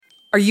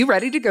Are you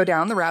ready to go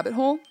down the rabbit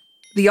hole?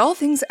 The All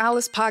Things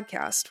Alice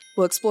podcast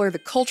will explore the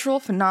cultural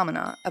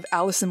phenomena of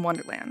Alice in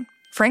Wonderland.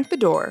 Frank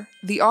Beddor,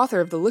 the author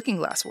of the Looking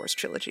Glass Wars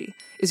trilogy,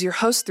 is your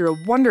host through a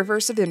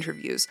wonderverse of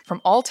interviews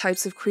from all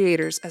types of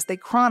creators as they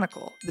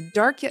chronicle the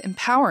dark yet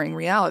empowering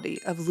reality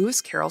of Lewis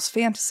Carroll's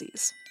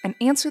fantasies and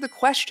answer the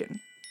question,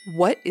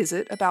 what is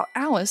it about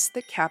Alice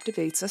that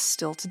captivates us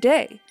still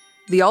today?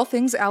 The All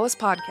Things Alice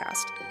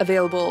podcast,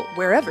 available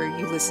wherever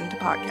you listen to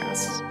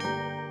podcasts.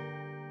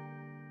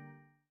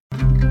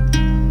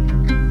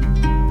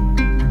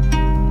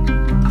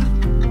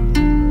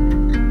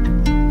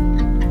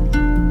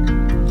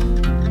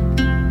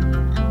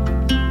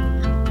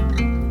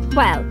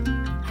 Well,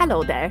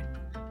 hello there.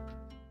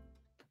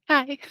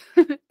 Hi.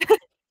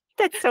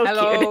 That's so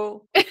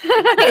Hello.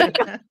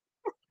 cute.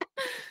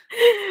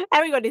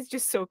 Everyone is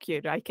just so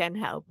cute. I can't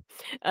help.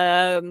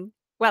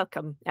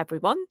 Welcome,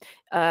 everyone.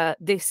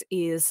 This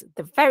is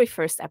the very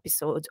first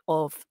episode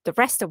of The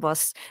Rest of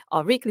Us,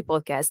 our weekly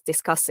podcast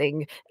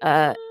discussing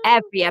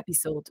every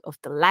episode of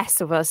The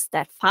Last of Us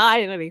that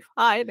finally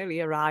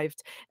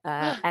arrived.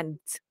 And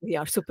we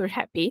are super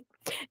happy.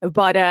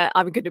 But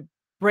I'm going to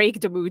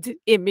break the mood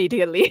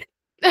immediately.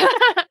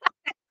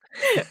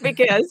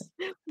 Because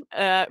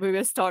we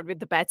will start with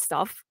the bad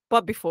stuff.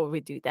 But before we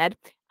do that,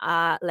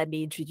 let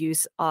me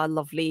introduce our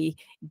lovely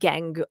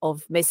gang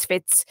of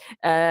misfits.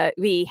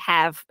 We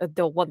have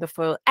the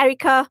wonderful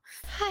Erica,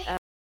 Hi.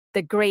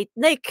 the great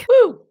Nick,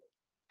 Woo.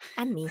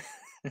 and me,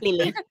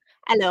 Lily.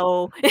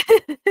 Hello.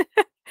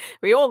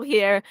 We're all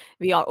here.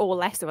 We are all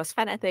Last of Us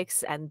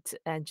fanatics, and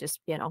just,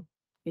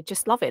 we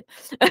just love it.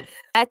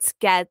 Let's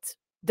get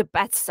the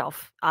bad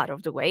stuff out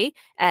of the way,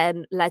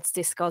 and let's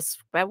discuss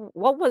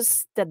what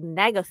was the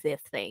negative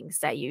things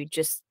that you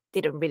just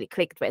didn't really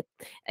click with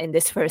in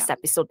this first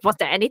episode. Was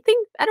there anything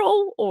at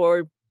all,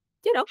 or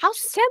How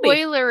just tell me.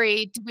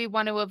 spoilery do we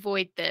want to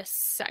avoid this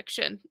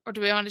section, or do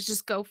we want to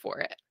just go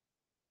for it?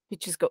 You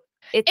just go.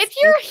 If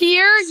you're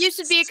here, you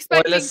should be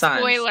expecting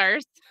signs.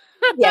 spoilers.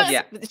 Yes,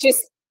 Yeah. it's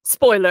just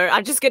spoiler.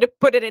 I'm just gonna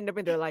put it in the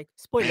middle, like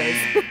spoilers.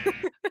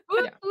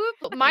 Whoop,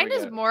 whoop. Mine we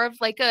is go. more of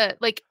like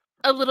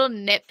a little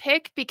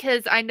nitpick,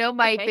 because I know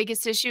my Okay.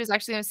 biggest issue is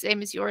actually the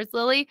same as yours,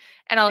 Lily,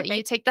 and I'll let Okay.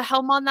 you take the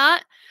helm on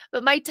that.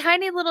 But my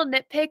tiny little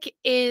nitpick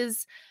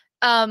is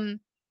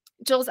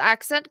Joel's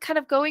accent kind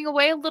of going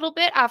away a little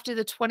bit after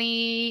the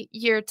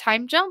 20-year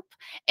time jump.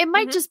 It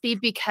might Mhm. just be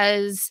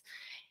because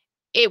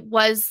it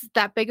was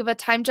that big of a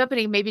time jump and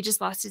he maybe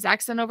just lost his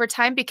accent over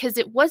time, because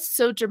it was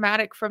so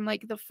dramatic from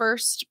like the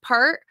first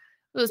part.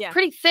 It was Yeah.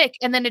 pretty thick,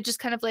 and then it just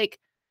kind of like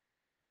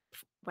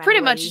Went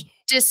pretty much away.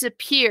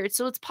 disappeared.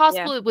 So it's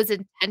possible it was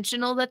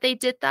intentional that they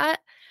did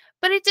that.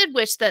 But I did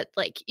wish that,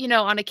 like,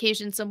 on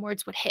occasion some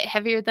words would hit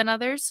heavier than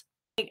others.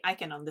 I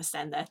can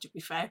understand that, to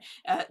be fair.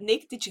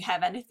 Nick, did you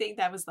have anything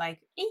that was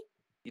like,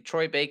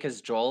 Troy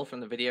Baker's Joel from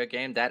the video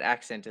game, that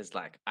accent is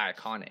like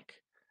iconic.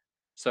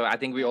 So I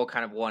think we all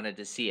kind of wanted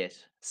to see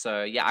it.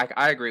 So yeah,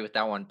 I agree with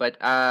that one. But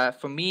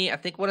for me, I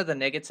think one of the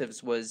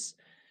negatives was,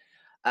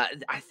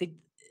 I think,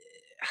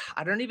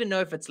 I don't even know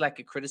if it's like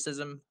a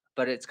criticism,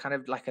 but it's kind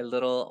of like a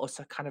little,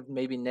 also kind of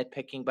maybe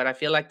nitpicking. But I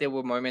feel like there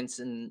were moments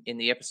in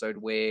the episode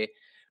where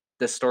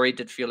the story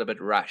did feel a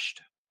bit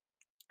rushed.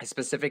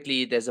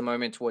 Specifically, there's a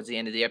moment towards the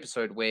end of the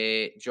episode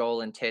where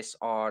Joel and Tess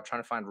are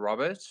trying to find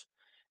Robert,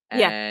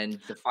 Yeah. and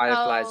the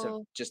Fireflies have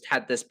Oh. just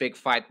had this big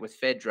fight with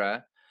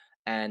Fedra,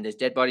 and there's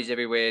dead bodies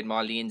everywhere, and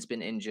Marlene's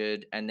been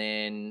injured, and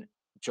then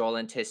Joel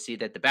and Tess see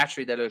that the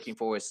battery they're looking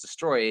for is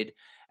destroyed,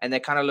 and they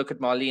kind of look at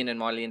Marlene, and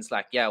Marlene's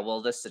like, yeah,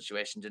 well, this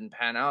situation didn't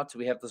pan out.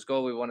 We have this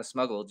girl we want to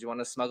smuggle. Do you want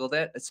to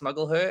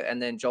smuggle her?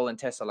 And then Joel and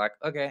Tess are like,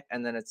 okay,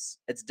 and then it's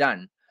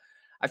done.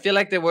 I feel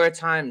like there were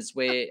times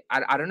where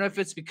I don't know if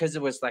it's because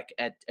it was like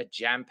a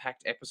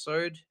jam-packed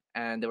episode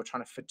and they were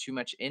trying to fit too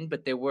much in,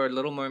 but there were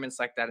little moments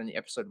like that in the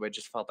episode where it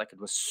just felt like it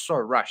was so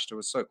rushed. It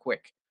was so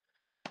quick.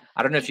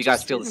 I don't know if you guys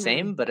just feel the didn't.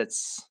 same, but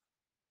it's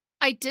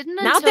I didn't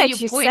Now until that you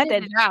you pointed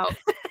said it it. out.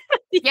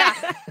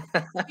 Yeah.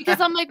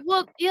 Because I'm like,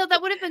 well,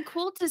 that would have been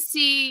cool to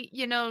see,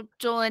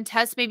 Joel and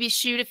Tess maybe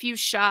shoot a few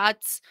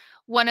shots.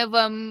 One of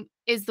them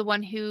is the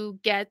one who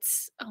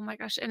gets, oh my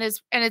gosh, and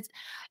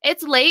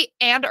it's late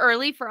and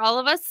early for all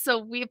of us, so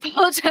we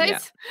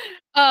apologize.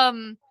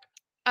 So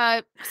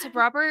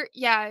Robert,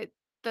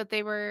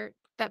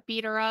 that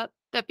beat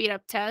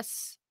up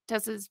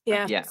Tess's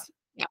Yeah. friends.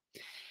 Yeah.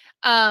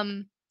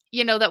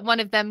 That one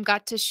of them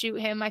got to shoot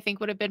him, I think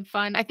would have been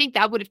fun. I think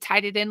that would have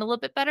tied it in a little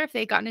bit better if they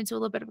had gotten into a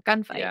little bit of a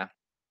gunfight. yeah.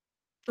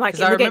 Like Because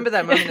in I the game. remember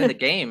that moment in the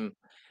game.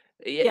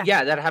 Yeah.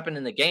 Yeah, that happened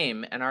in the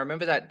game, and I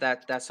remember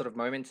that sort of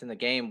moment in the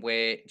game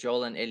where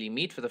Joel and Ellie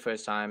meet for the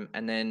first time,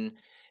 and then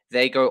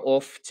they go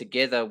off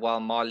together while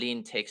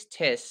Marlene takes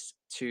Tess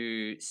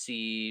to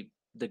see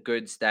the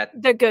goods that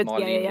The goods,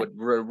 Marlene yeah. would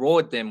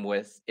reward them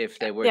with if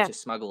they were Yeah. to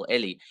smuggle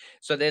Ellie.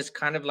 So there's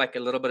kind of like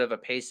a little bit of a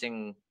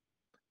pacing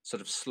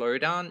sort of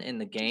slowdown in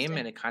the game,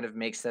 and it kind of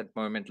makes that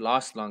moment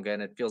last longer,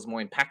 and it feels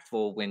more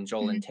impactful when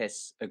Joel and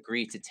Tess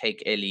agree to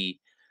take Ellie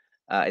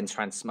and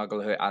try and smuggle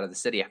her out of the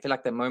city. I feel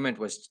like the moment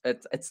was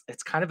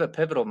it's kind of a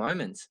pivotal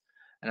moment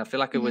and I feel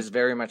like it Mhm. was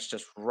very much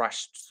just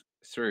rushed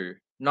through.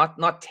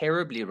 Not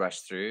terribly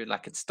rushed through.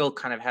 Like it still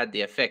kind of had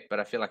the effect, but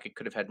I feel like it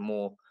could have had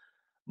more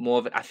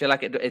of it. I feel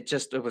like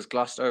it was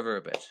glossed over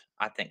a bit.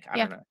 I think. I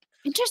Yeah. don't know.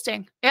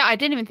 Interesting. Yeah, I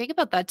didn't even think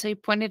about that till you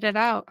pointed it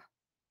out.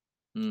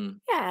 Mm.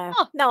 Yeah.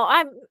 Huh. No,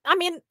 I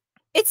mean,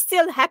 it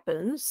still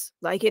happens.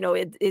 Like,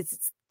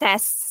 it's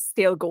Tess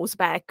still goes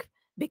back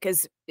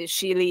because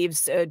she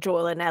leaves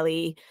Joel and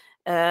Ellie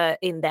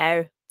in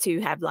there to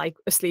have like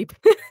a sleep.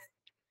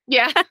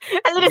 Yeah.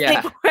 A little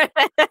Yeah. sleep.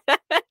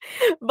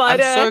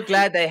 But I'm so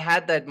glad they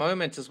had that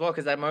moment as well,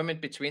 because that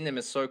moment between them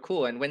is so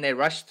cool. And when they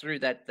rushed through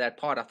that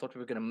part, I thought we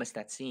were going to miss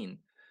that scene.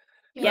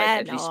 But yeah,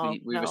 at least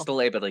we were no.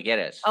 still able to get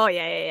it. Oh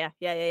yeah.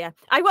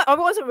 I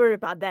wasn't worried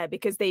about that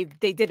because they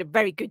did a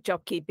very good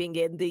job keeping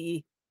in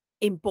the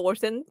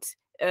important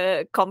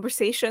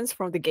conversations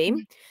from the game.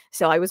 Mhm.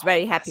 So I was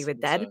very Oh, happy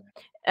with that.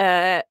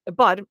 so-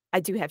 But I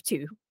do have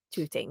two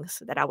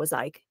things that I was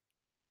like,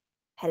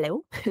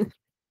 hello,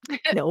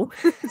 no.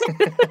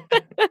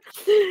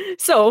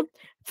 So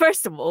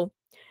first of all,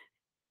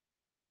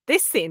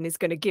 this scene is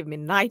going to give me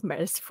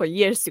nightmares for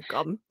years to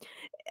come.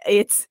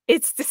 It's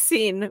the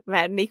scene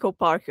where Nico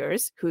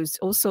Parker's, who's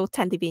also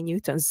Tandy V.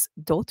 Newton's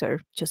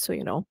daughter, just so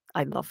you know,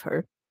 I love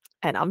her.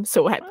 And I'm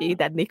so happy Oh.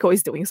 that Nico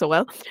is doing so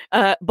well.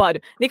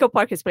 But Nico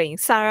Parker is playing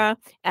Sarah,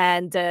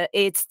 and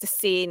it's the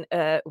scene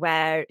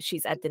where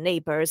she's at the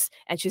neighbors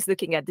and she's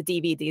looking at the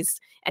DVDs,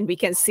 and we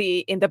can see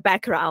in the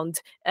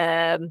background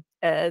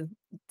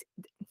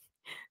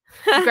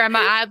Grandma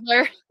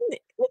Adler.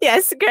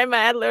 yes, Grandma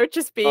Adler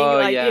just being Oh,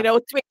 like, yeah.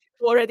 twitching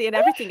already and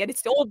everything, and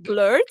it's all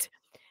blurred,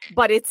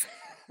 but it's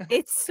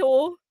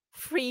so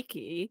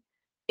freaky.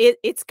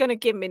 It's gonna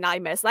give me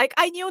nightmares. Like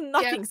I knew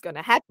nothing's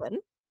gonna happen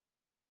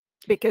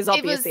because It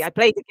obviously was I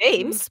played the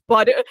games,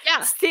 but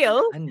Yeah.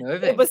 still,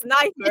 Unnerving. it was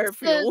nightmare It's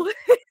the- fuel.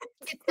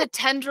 It's the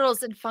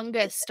tendrils and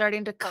fungus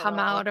starting to come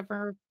Aw. out of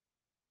her.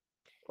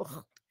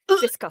 Ugh,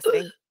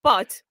 disgusting.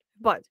 But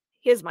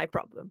here's my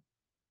problem,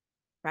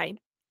 right?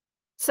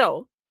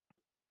 So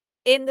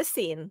in the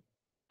scene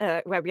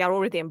where we are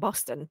already in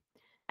Boston,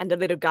 and the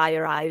little guy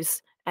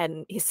arrives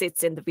and he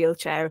sits in the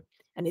wheelchair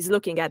and he's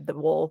looking at the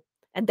wall,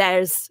 and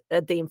there's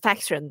the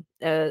infection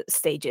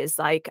stages,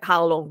 like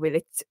how long will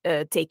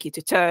it take you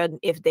to turn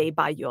if they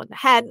bite you on the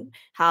head,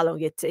 how long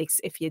it takes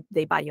if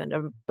they bite you on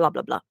the blah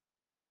blah blah.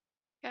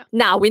 Yeah.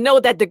 Now we know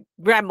that the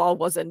grandma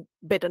wasn't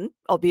bitten,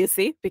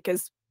 obviously,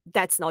 because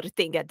that's not a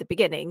thing at the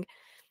beginning.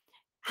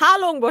 How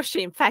long was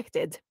she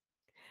infected?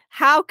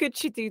 How could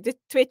she do the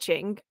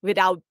twitching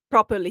without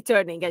properly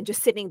turning and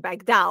just sitting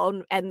back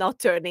down and not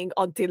turning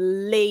until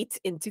late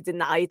into the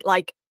night,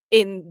 like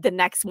in the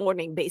next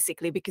morning,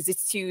 basically, because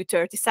it's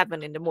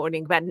 2:37 in the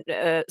morning when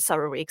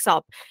Sarah wakes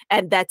up,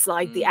 and that's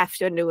like the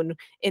afternoon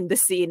in the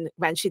scene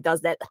when she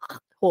does that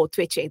whole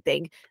twitching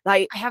thing.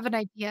 Like, I have an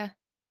idea.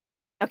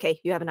 okay,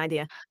 you have an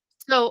idea.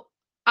 So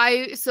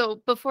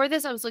before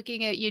this, I was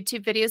looking at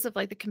YouTube videos of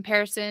like the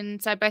comparison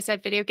side by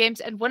side video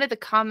games, and one of the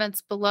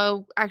comments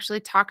below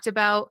actually talked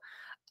about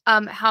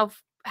how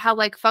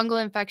like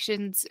fungal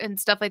infections and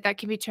stuff like that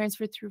can be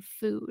transferred through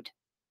food.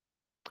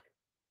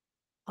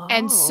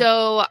 And Oh.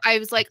 so I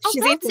was like, oh,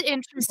 She's that's eating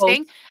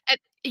interesting. And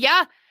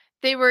yeah,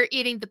 they were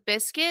eating the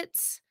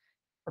biscuits,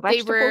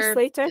 vegetables were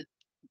later.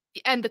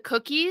 and the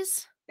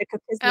cookies. The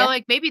cookies, And yeah.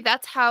 like maybe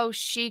that's how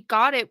she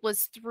got it,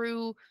 was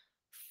through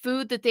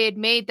food that they had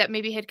made that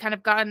maybe had kind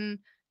of gotten,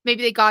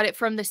 maybe they got it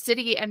from the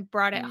city and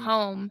brought it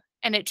home,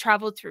 and it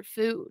traveled through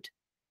food.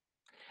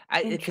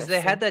 Because they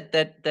had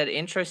that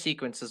intro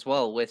sequence as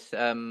well with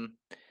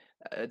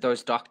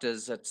those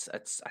doctors. It's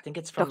I think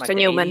it's from Dr. like the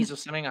Newman. 80s or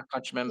something. I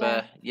can't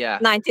remember. Yeah.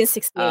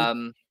 1968.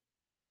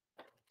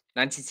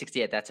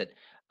 1968. That's it.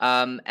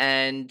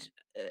 And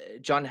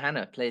John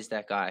Hannah plays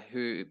that guy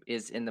who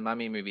is in the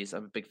Mummy movies.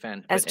 I'm a big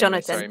fan. As But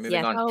anyway, Jonathan, sorry, moving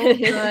yeah. on. Oh,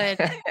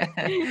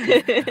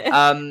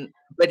 good.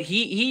 But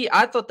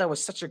I thought that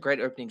was such a great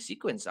opening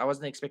sequence. I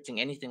wasn't expecting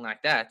anything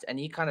like that. And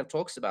he kind of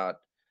talks about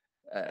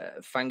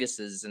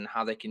funguses and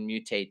how they can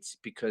mutate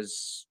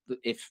because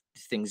if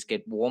things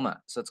get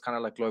warmer. So it's kind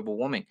of like global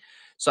warming.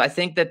 So I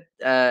think that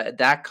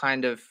that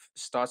kind of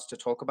starts to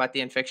talk about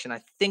the infection.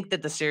 I think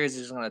that the series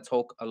is going to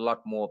talk a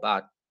lot more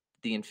about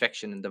the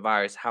infection and the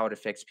virus, how it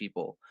affects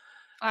people.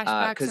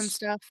 Flashbacks and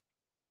stuff.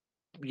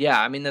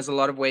 Yeah, I mean, there's a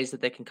lot of ways that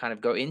they can kind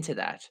of go into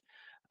that.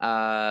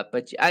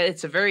 But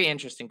it's a very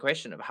interesting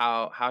question of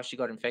how she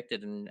got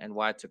infected and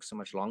why it took so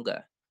much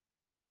longer.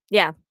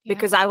 Yeah,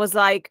 because I was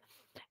like,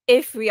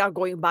 if we are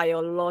going by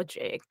your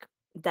logic,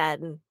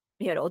 then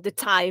the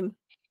time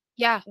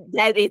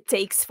that it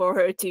takes for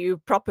her to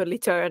properly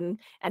turn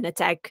and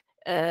attack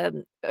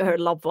her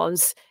loved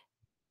ones,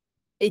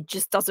 it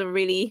just doesn't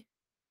really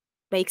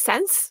make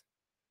sense.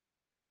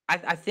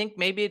 I think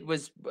maybe it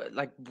was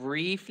like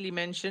briefly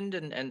mentioned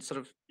and sort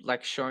of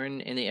like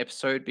shown in the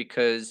episode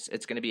because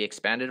it's going to be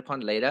expanded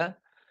upon later.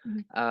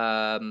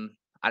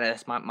 I know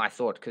that's my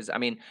thought, because I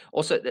mean,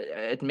 also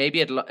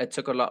it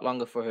took a lot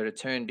longer for her to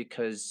turn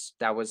because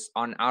that was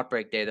on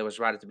Outbreak Day. That was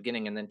right at the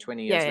beginning, and then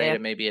 20 years later,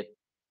 maybe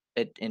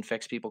it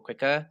infects people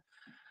quicker.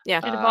 Yeah.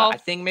 Should evolve. I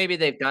think maybe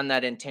they've done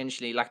that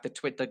intentionally, like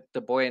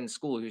the boy in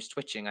school who's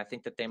twitching. I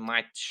think that they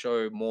might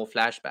show more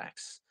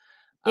flashbacks.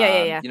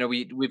 Yeah. You know,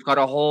 we've got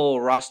a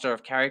whole roster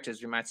of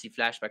characters. We might see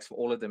flashbacks for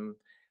all of them.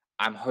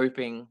 I'm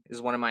hoping, is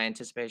one of my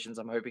anticipations,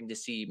 I'm hoping to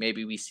see,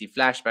 maybe we see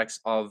flashbacks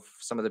of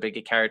some of the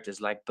bigger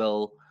characters like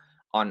Bill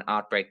on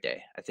Outbreak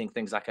Day. I think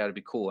things like that would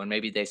be cool, and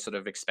maybe they sort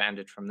of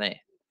expanded from there.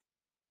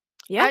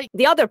 Yeah.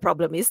 The other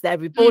problem is that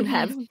we both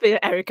have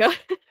Erica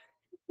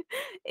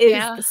is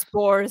Yeah. the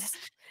spores.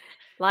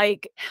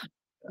 Like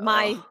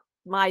Ugh.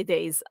 my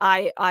days,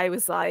 I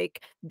was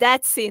like,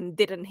 that scene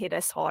didn't hit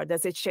as hard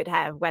as it should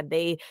have when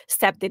they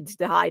stepped into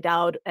the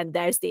hideout and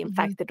there's the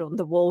infected on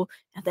the wall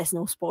and there's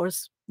no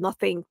spores,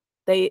 nothing.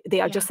 They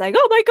are just like,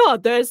 oh my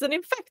god, there's an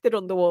infected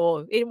on the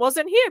wall. It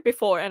wasn't here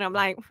before, and I'm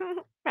like,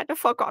 where the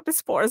fuck are the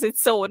spores?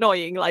 It's so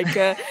annoying. Like,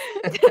 you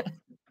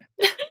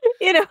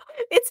know,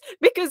 it's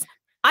because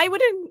I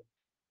wouldn't.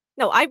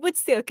 No, I would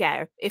still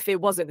care if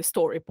it wasn't a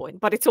story point,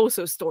 but it's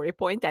also a story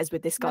point, as we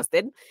discussed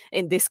in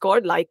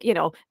Discord. Like, you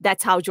know,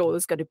 that's how Joel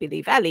is going to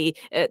believe Ellie.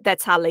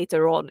 That's how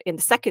later on in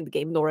the second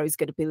game, Nora is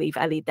going to believe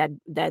Ellie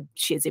that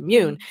she's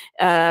immune.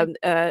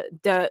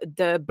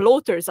 The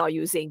bloaters are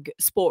using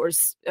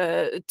spores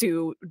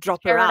to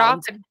drop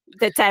around,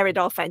 they tear it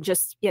off, and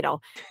just, you know,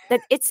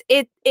 that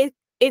it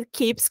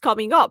keeps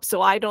coming up.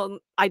 So I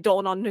don't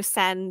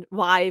understand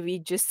why we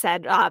just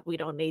said, we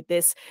don't need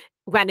this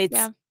when it's.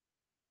 Yeah.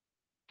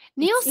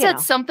 Neil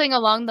said something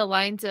along the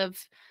lines of,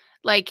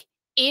 like,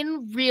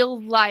 in real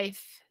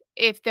life,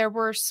 if there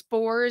were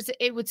spores,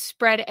 it would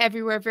spread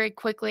everywhere very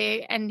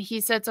quickly. And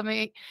he said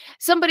something,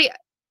 somebody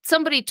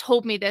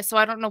told me this, so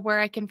I don't know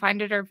where I can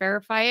find it or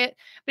verify it.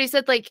 But he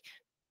said, like,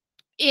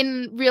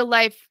 in real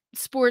life,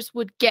 spores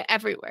would get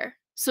everywhere.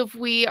 So if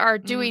we are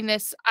doing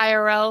this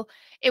IRL,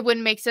 it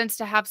wouldn't make sense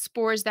to have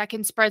spores that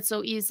can spread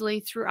so easily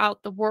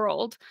throughout the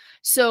world.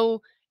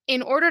 So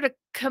in order to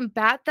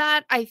combat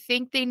that, I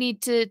think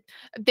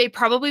they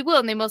probably will,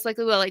 and they most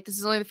likely will. Like, this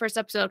is only the first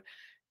episode,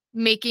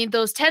 making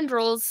those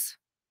tendrils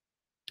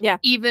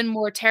even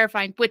more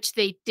terrifying, which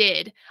they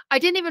did. I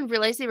didn't even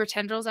realize they were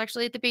tendrils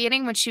actually at the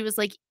beginning when she was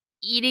like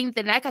eating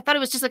the neck. I thought it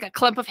was just like a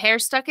clump of hair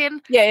stuck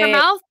in her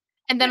mouth.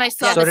 And then I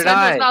saw the tendrils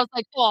and I was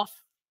like, oh,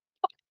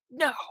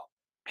 no.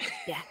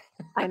 Yeah,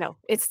 I know.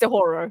 It's the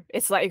horror.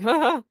 It's like,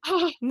 no.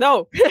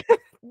 But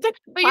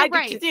Why you're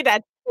right. did you do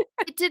that?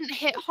 It didn't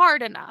hit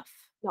hard enough.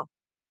 No,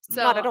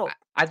 so not at all.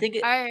 I think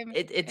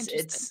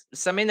it's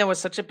something that was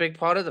such a big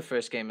part of the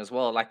first game as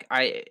well. Like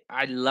I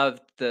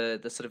loved the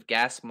sort of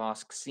gas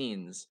mask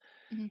scenes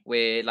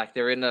where, like,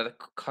 they're in a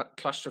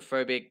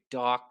claustrophobic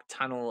dark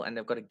tunnel and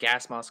they've got a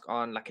gas mask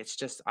on. Like, it's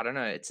just, I don't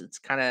know, it's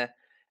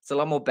a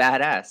lot more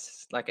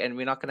badass. Like, and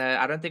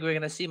I don't think we're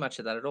gonna see much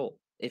of that at all,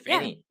 if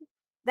any.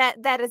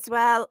 That as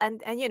well,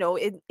 and you know,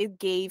 it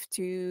gave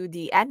to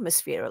the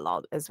atmosphere a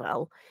lot as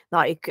well.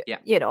 Like,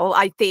 you know,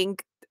 I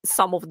think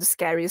some of the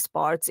scariest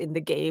parts in the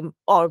game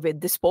are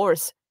with the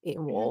spores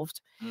involved.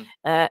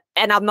 And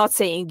I'm not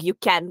saying you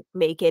can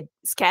make it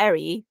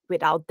scary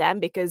without them,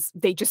 because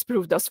they just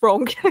proved us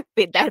wrong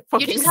with that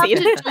fucking scene.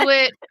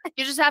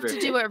 You just have to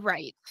do it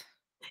right.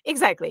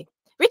 Exactly.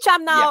 Which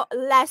I'm now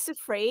less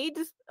afraid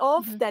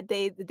of, that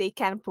they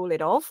can pull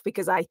it off,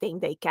 because I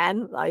think they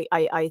can.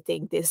 I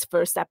think this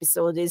first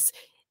episode is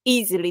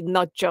easily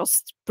not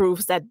just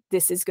proves that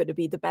this is going to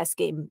be the best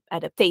game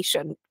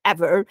adaptation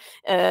ever.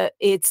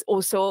 It's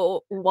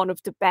also one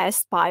of the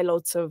best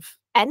pilots of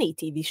any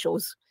TV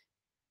shows,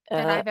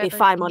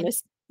 if I'm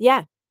honest.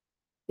 Yeah.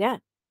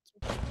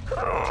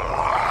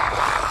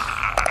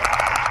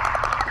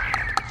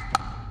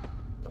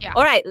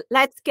 All right,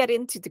 let's get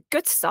into the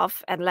good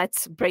stuff and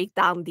let's break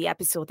down the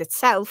episode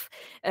itself.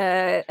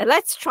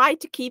 Let's try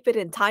to keep it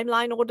in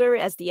timeline order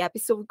as the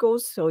episode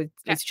goes, so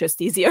it's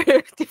just easier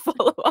to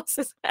follow us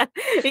as well.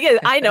 Because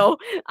I know,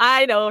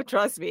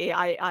 trust me,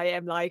 I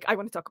am like, I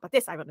want to talk about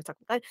this, I want to talk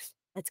about that.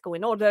 Let's go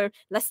in order.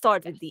 Let's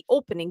start with the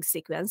opening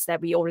sequence that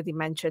we already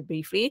mentioned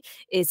briefly.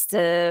 It's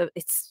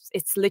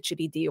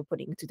literally the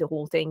opening to the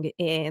whole thing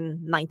in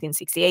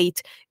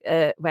 1968,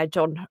 where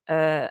John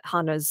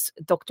Hanna's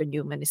Dr.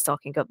 Newman is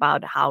talking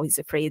about how he's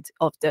afraid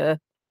of the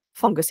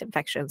fungus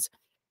infections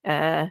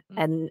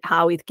and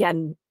how it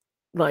can,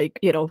 like,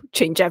 you know,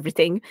 change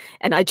everything.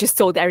 And I just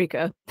told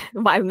Erica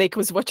while Nick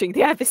was watching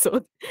the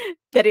episode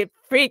that it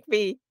freaked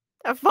me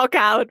the fuck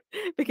out,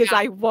 because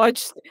I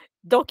watched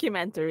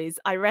documentaries,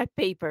 I read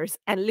papers,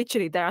 and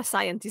literally there are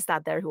scientists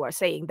out there who are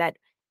saying that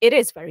it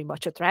is very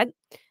much a threat,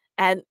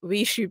 and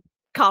we should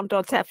count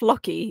ourselves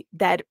lucky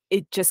that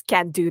it just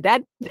can't do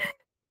that.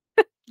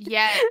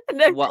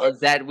 Well,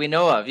 that we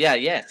know of.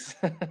 Yes.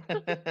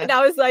 And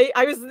I was like,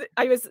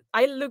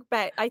 I look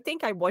back, I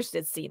think I watched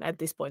that scene at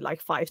this point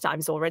like 5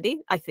 times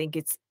already. I think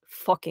it's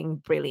fucking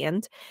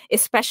brilliant,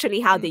 especially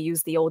how they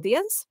use the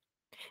audience.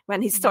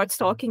 When he starts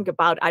talking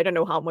about, I don't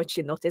know how much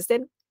you noticed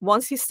it,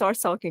 once he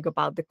starts talking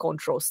about the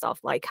control stuff,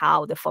 like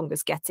how the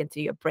fungus gets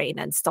into your brain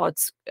and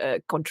starts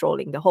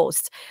controlling the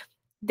host,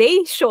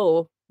 they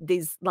show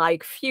these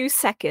like few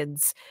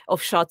seconds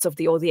of shots of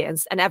the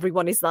audience, and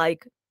everyone is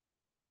like,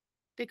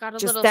 They got a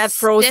just little that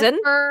frozen,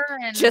 stiffer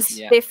and just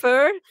Yeah.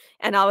 stiffer.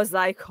 And I was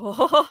like,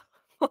 oh,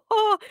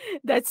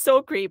 that's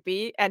so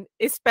creepy. And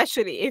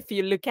especially if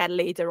you look at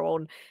later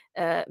on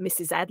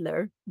Mrs.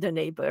 Adler, the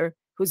neighbor,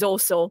 who's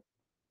also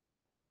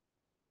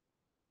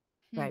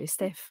very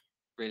stiff.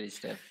 Really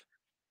stiff.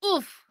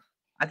 oof.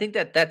 I think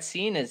that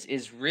scene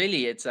is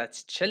really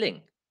that's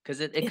chilling because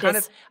it It kind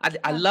of is.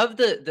 I love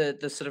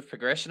the sort of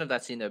progression of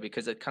that scene though,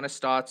 because it kind of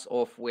starts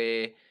off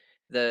where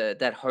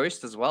that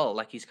host as well,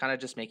 like he's kind of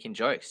just making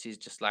jokes. He's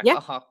just like, Yeah.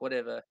 aha,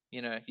 whatever,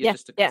 you're Yeah,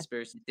 just a yeah.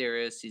 conspiracy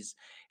theorist. He's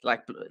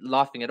like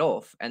laughing it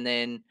off, and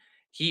then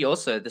he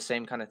also the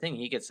same kind of thing.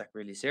 He gets like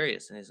really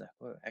serious, and he's like,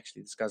 oh,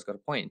 actually, this guy's got a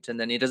point. And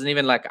then he doesn't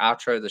even like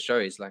outro the show.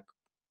 He's like,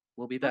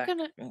 we'll be We're back.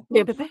 gonna Yeah. Yeah,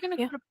 we're but gonna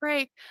yeah. go to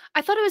break.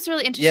 I thought it was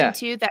really interesting Yeah.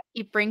 too that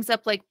he brings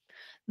up like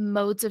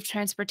modes of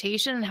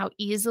transportation and how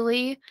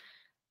easily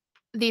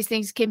these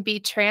things can be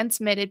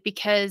transmitted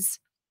because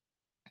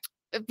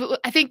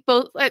I think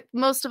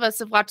most of us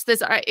have watched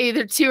this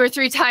either 2 or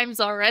 3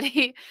 times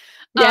already.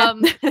 Yeah.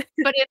 But in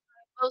my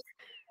most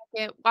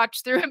second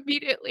watch through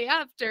immediately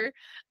after,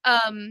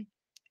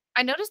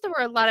 I noticed there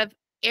were a lot of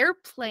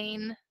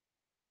airplane,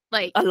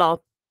 like A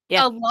lot.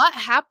 Yeah. a lot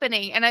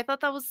happening, and I thought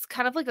that was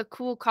kind of like a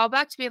cool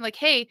callback to being like,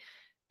 hey,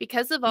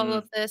 because of all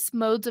of this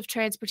modes of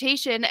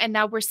transportation, and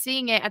now we're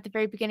seeing it at the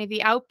very beginning of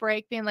the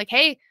outbreak, being like,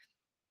 hey,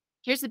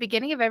 here's the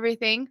beginning of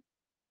everything.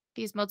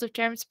 These modes of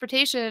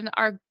transportation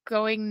are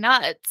going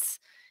nuts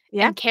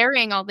Yeah. and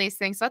carrying all these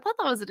things. So I thought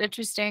that was an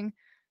interesting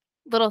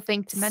little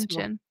thing to So-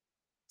 mention.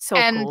 So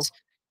and cool.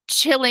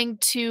 chilling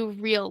to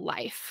real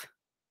life,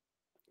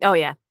 Oh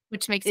yeah.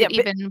 which makes Yeah, it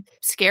but- even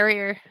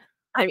scarier.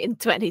 I'm in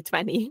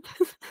 2020.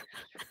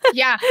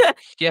 Yeah.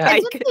 Yeah.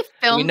 And Like, didn't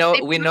they film? we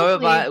know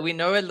they probably- we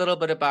know a little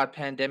bit about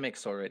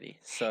pandemics already.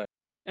 So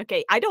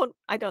okay, I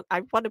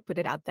want to put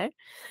it out there.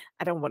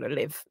 I don't want to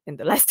live in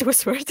the Last of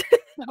Us world.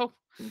 No,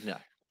 no.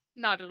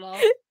 not at all.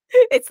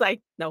 It's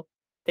like, no,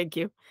 thank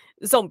you.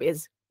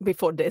 Zombies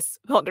before this,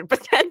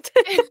 100%.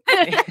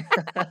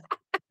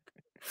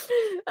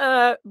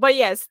 But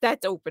yes,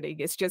 that opening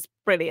is just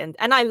brilliant.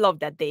 And I love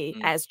that they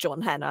asked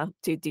John Hannah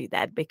to do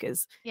that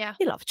because Yeah.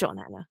 I love John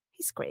Hannah.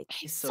 He's great.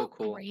 He's so so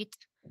cool. great.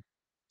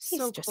 He's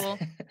So just- cool.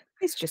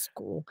 He's just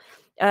cool.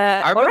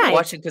 I all remember right.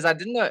 watching because I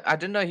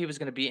didn't know he was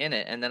going to be in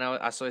it, and then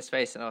I saw his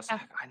face, and I was Yeah.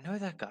 like, I know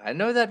that guy, I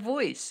know that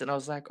voice, and I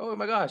was like, oh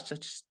my gosh,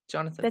 that's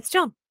Jonathan. That's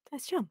John.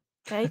 That's John.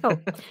 There you go.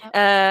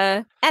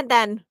 Yep. And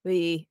then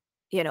we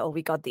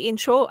got the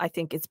intro. I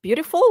think it's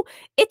beautiful.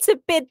 It's a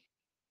bit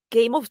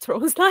Game of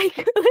Thrones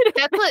like.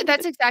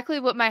 That's exactly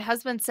what my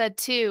husband said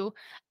too.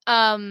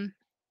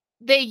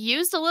 They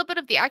used a little bit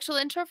of the actual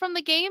intro from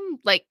the game,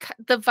 like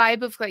the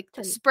vibe of like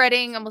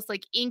spreading, almost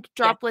like ink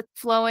droplets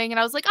flowing, and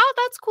I was like, oh,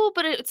 that's cool,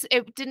 but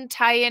it didn't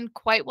tie in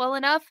quite well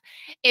enough.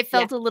 It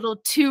felt a little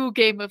too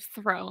Game of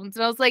Thrones,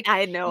 and I was like,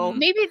 I know.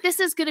 maybe this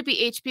is going to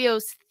be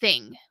HBO's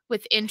thing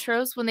with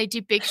intros when they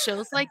do big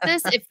shows like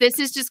this. If this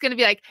is just going to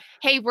be like,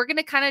 hey, we're going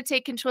to kind of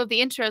take control of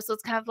the intro, so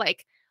it's kind of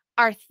like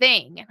our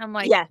thing. And I'm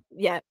like,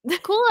 yeah.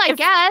 cool, I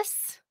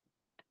guess.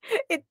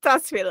 It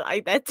does feel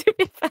like that, to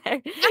be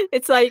fair.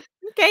 It's like,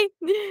 okay.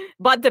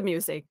 But the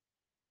music.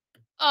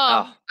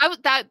 Oh,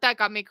 that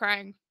got me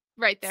crying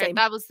right there. Same.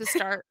 That was the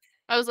start.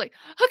 I was like,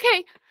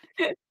 okay.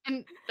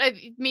 And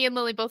me and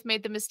Lily both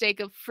made the mistake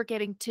of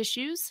forgetting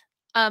tissues.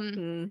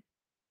 Bad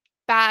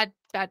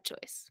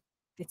choice.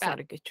 It's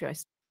not a good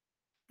choice.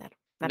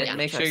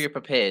 Make sure you're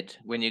prepared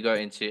when you go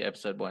into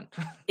episode 1.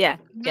 Yeah.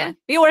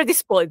 We already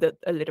spoiled it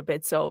a little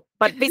bit,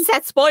 but we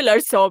said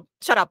spoilers, so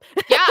shut up.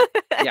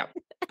 Yeah.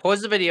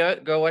 Pause the video,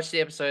 go watch the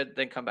episode,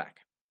 then come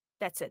back.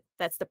 That's it.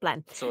 That's the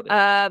plan. Sorted.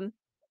 And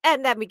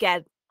then we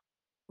get,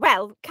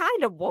 well,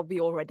 kind of what we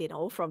already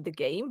know from the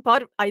game,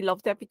 but I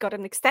love that we got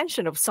an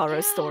extension of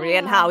Sarah's story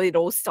and how it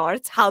all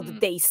starts, how the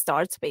day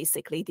starts,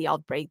 basically, the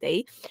outbreak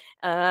day.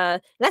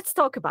 Let's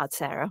talk about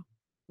Sarah,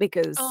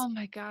 because... Oh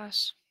my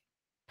gosh.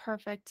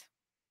 Perfect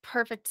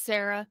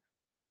Sarah.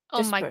 Oh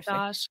Just my perfect.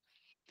 gosh.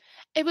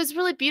 It was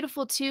really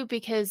beautiful too,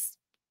 because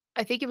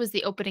I think it was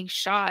the opening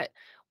shot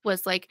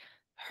was like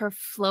her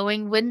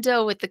flowing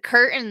window with the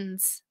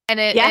curtains, and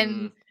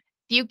and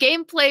you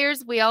game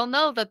players, we all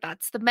know that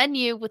that's the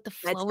menu with the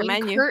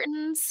flowing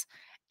curtains.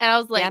 And I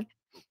was like,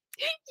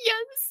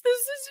 yes, this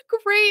is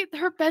great.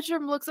 Her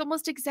bedroom looks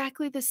almost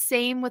exactly the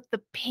same with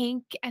the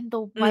pink and the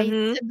white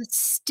and the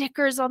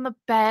stickers on the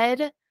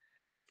bed.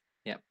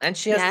 Yeah, and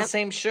she has the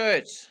same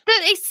shirt.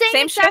 The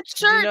same exact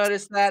shirt. Did you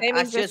notice that? Same She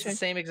exact has the shirt.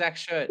 same exact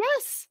shirt.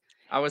 Yes.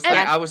 I was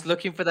like, I was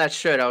looking for that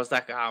shirt. I was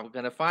like, oh, I'm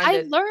gonna find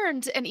it. I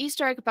learned an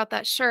Easter egg about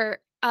that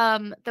shirt.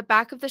 The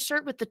back of the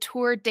shirt with the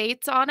tour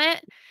dates on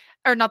it,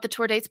 or not the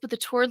tour dates, but the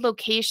tour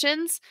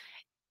locations,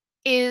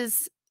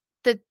 is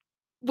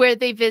where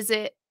they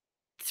visit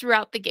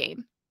throughout the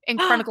game in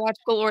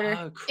chronological order.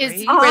 Oh, Is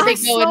crazy. where they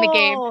go in the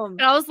game. Awesome.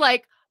 And I was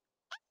like,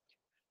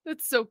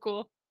 that's so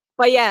cool.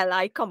 But yeah,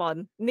 like, come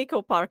on,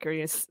 Nico Parker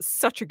is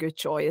such a good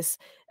choice.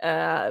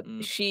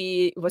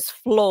 She was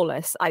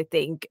flawless, I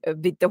think,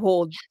 with the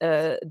whole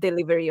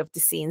delivery of the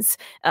scenes.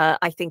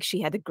 I think she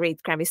had a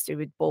great chemistry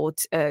with both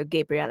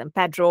Gabriel and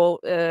Pedro.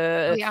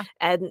 Oh yeah.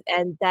 And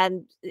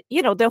then,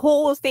 the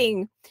whole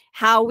thing,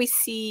 how we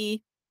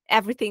see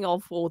everything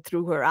unfold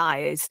through her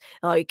eyes.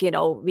 Like,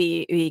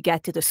 we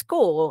get to the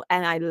school,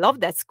 and I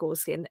love that school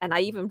scene. And I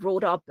even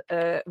wrote up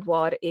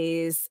what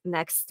is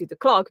next to the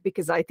clock,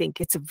 because I think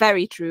it's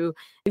very true.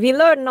 We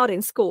learn not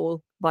in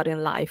school, but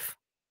in life.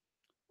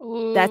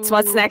 That's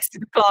what's Ooh, next to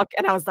the clock.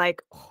 And I was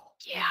like, oh,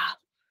 yeah.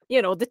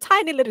 the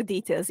tiny little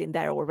details in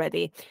there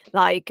already.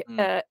 Like,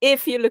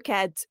 if you look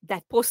at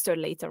that poster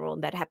later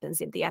on that happens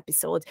in the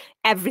episode,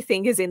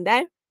 everything is in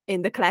there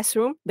in the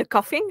classroom. The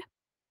coughing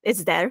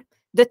is there.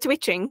 The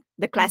twitching,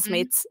 the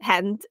classmates'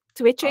 hand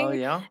twitching, Oh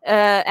yeah.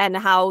 and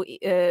how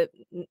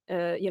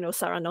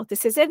Sarah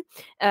notices it.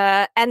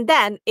 And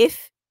then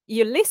if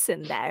you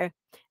listen there,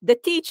 the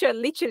teacher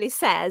literally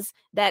says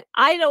that,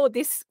 I know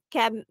this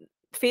can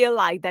feel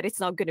like that it's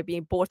not going to be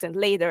important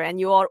later, and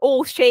you are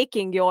all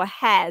shaking your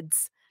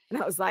heads.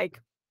 And I was like,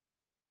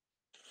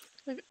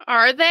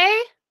 Are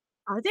they?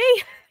 are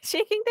they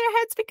shaking their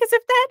heads because of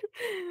that?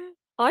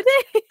 Are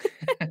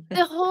they?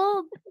 The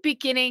whole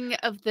beginning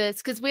of this,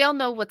 because we all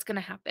know what's going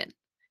to happen,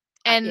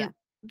 and Yeah.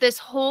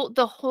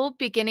 the whole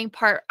beginning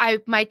part,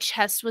 my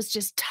chest was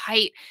just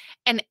tight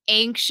and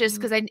anxious,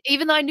 because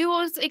even though I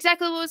knew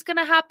exactly what was going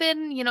to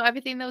happen,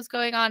 everything that was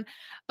going on,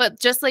 but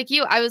just like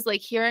you, I was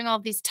like hearing all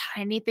these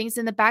tiny things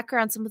in the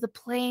background, some of the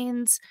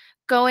planes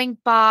going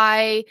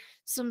by,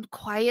 some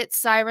quiet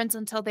sirens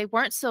until they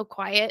weren't so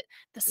quiet,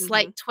 the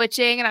slight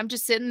twitching, and I'm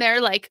just sitting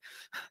there like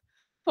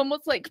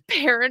almost like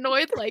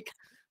paranoid, like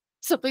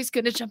somebody's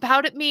going to jump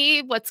out at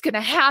me. What's going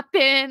to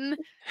happen?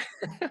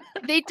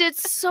 They did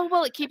so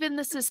well at keeping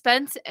the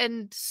suspense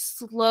and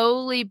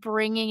slowly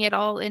bringing it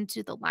all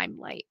into the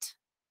limelight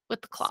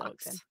with the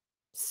clocks.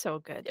 So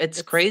good.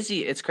 It's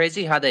crazy. It's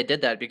crazy how they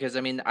did that, because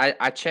I mean,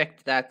 I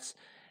checked that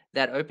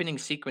opening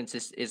sequence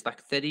is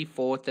like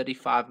 34,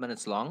 35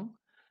 minutes long.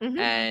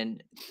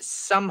 And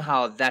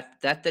somehow that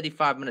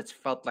 35 minutes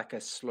felt like a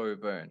slow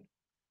burn.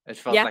 It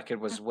felt like it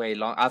was way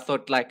long. I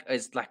thought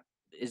is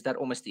that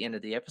almost the end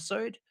of the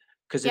episode?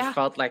 Because it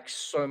felt like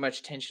so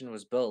much tension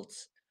was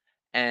built,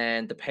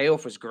 and the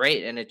payoff was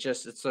great. And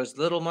it's those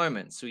little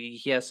moments. So you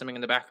hear something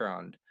in the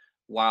background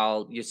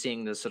while you're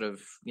seeing the sort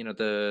of,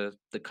 the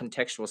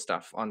contextual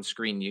stuff on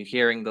screen. You're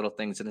hearing little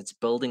things, and it's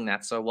building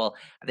that so well.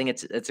 I think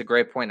it's a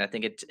great point. I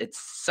think it's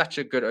such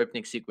a good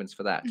opening sequence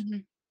for that.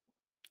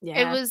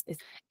 Yeah.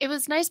 It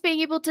was nice being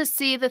able to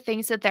see the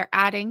things that they're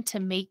adding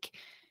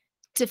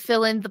to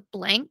fill in the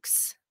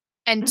blanks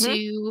and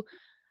to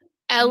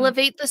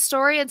elevate the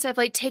story, instead of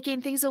like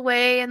taking things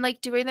away and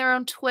like doing their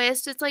own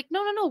twist. It's like,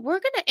 no, we're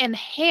going to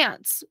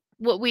enhance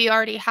what we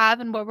already have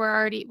and what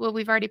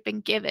we've already been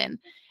given.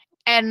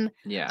 And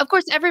of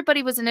course,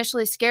 everybody was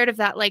initially scared of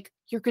that. Like,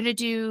 you're going to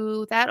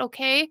do that.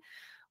 Okay.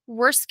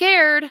 We're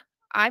scared.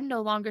 I'm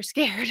no longer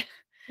scared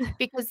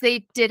because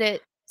they did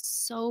it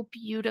so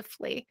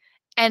beautifully.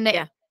 And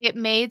it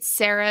made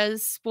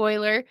Sarah's,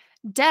 spoiler,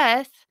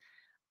 death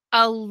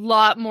a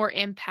lot more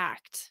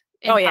impactful.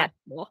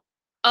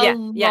 A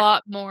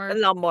lot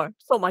more.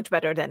 So much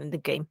better than in the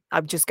game.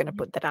 I'm just gonna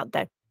put that out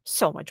there.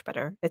 So much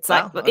better. It's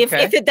Wow, like,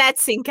 okay. if that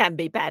scene can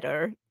be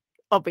better,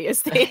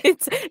 obviously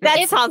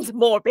sounds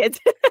morbid.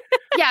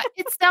 Yeah,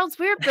 it sounds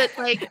weird, but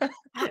like,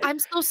 I'm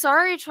so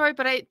sorry, Troy,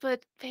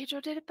 but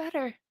Pedro did it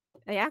better.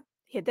 Yeah,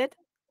 he did.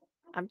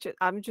 I'm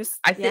just.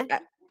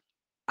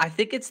 I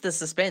think it's the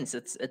suspense.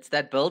 It's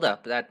that build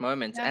up, that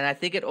moment, and I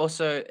think it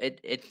also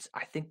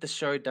I think the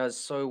show does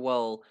so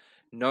well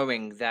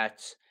knowing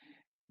that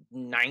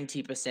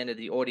 90% of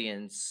the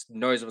audience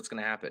knows what's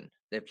going to happen.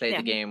 They've played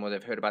the game, or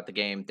they've heard about the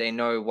game. They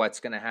know what's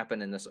going to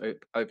happen in this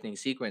opening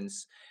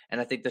sequence, and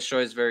I think the show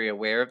is very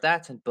aware of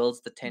that and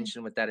builds the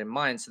tension with that in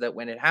mind, so that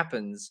when it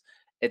happens,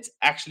 it's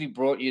actually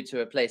brought you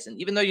to a place, and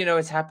even though you know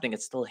it's happening,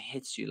 it still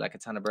hits you like a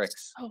ton of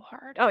bricks. So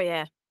hard. Oh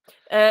yeah.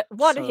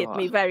 What So hit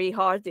me hard. very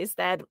hard is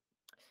that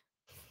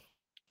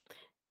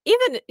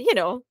even,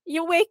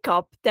 you wake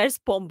up, there's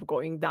bomb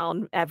going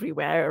down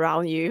everywhere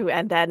around you,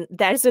 and then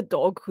there's a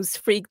dog who's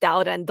freaked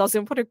out and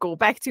doesn't want to go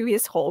back to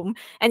his home,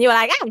 and you're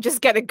like, I'm just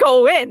gonna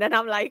go in, and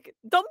I'm like,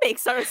 don't make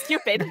Sarah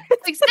stupid.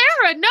 Like,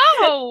 Sarah,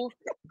 no.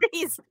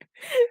 Please.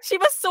 She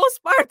was so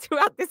smart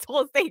throughout this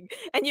whole thing,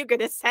 and you're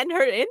gonna send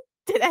her in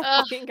to that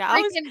fucking house?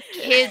 Freaking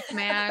kids,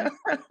 man.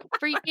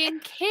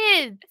 Freaking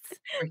kids.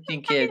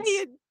 Freaking kids.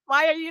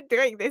 Why are you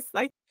doing this?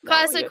 Like,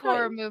 Classic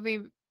horror movie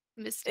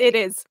mistake. It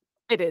is.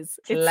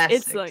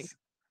 It's like,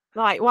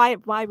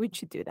 why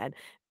would you do that?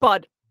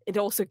 But it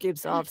also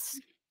gives us,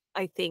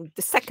 I think,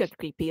 the second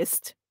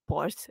creepiest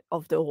part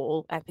of the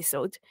whole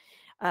episode.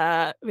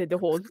 With the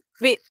whole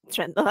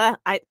Trent.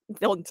 I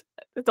don't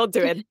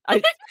do it.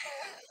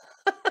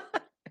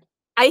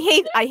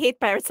 I hate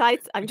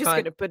parasites. I'm just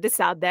gonna put this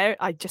out there.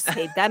 I just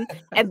hate them.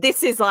 And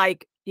this is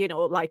like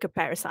like a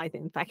parasite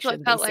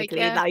infection, felt like, basically.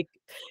 yeah. Like,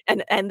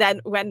 and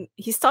then when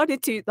he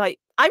started to like,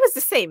 I was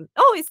the same.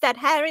 Oh, is that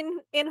hair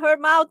in her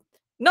mouth?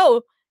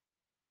 No.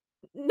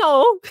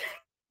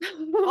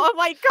 Oh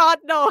my God,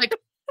 no. Like,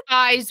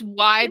 eyes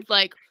wide,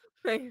 like,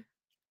 I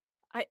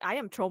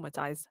am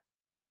traumatized.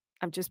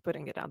 I'm just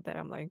putting it out there.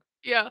 I'm like,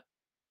 yeah.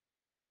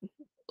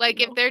 Like,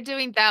 No. if they're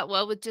doing that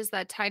well with just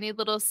that tiny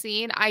little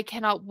scene, I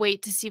cannot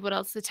wait to see what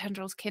else the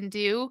tendrils can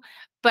do.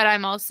 But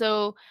I'm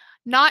also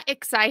not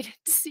excited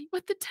to see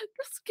what the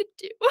tendrils can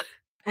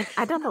do.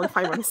 I don't know if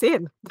I want to see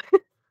it.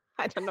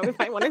 I don't know if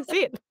I want to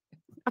see it.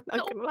 I'm not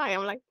No. gonna lie.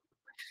 I'm like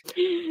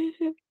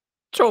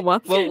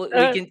trauma. Well,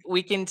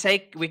 we can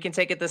take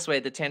it this way.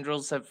 The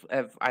tendrils have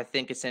I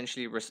think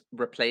essentially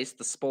replaced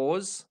the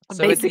spores.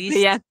 So Basically, at least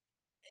yeah.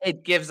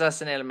 it gives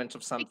us an element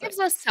of It something. gives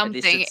us At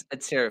least something.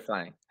 it's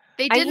terrifying.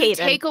 They I didn't hate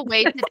it. take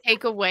away to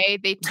take away.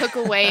 They took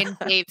away and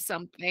gave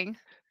something.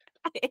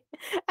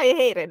 I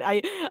hate it.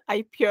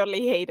 I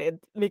purely hate it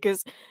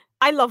because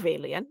I love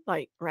Alien.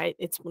 Like, right?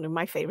 It's one of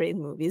my favorite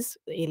movies,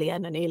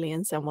 Alien and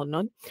Aliens and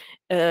whatnot.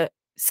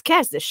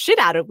 Scares the shit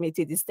out of me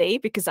to this day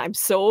because I'm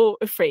so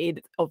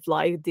afraid of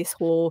like this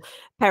whole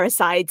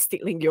parasite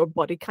stealing your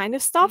body kind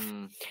of stuff.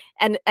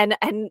 Mm.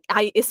 And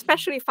I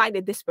especially find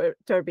it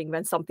disturbing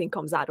when something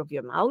comes out of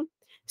your mouth.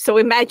 So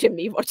imagine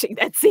me watching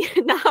that scene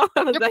now.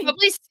 I was like,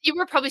 You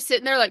were probably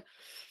sitting there like,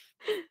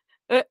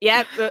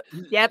 yep.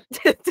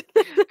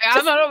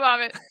 I'm gonna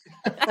vomit.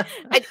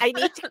 I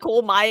need to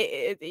call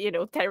my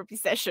therapy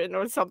session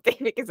or something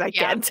because I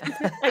Yeah. can't.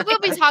 We will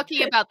be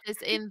talking about this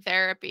in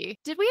therapy.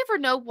 Did we ever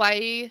know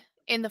why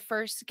in the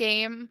first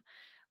game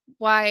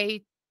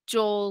why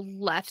Joel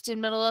left in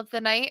middle of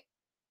the night?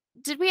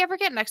 Did we ever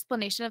get an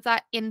explanation of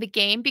that in the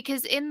game?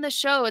 Because in the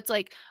show, it's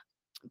like,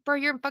 bro,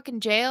 you're in fucking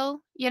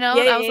jail, Yeah,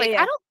 And I was like,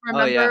 yeah. I don't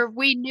Oh, yeah. remember.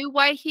 We knew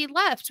why he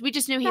left. We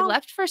just knew he No.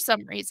 left for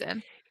some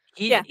reason.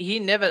 He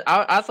never.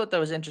 I thought that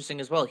was interesting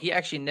as well. He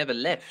actually never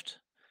left.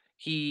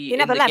 He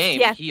never in the left, game.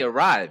 yeah. He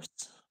arrives.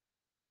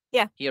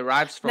 Yeah. He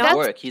arrives from That's-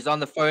 work. He's on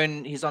the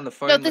phone. He's on the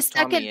phone No, the with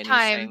Tommy, second and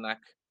time. he's saying like,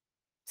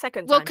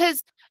 Second Well, time.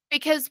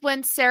 because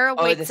when Sarah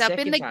Oh, the wakes up in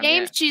second the time,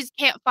 game, yeah. she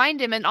can't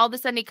find him, and all of a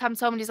sudden he comes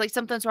home and he's like,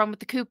 something's wrong with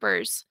the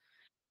Coopers,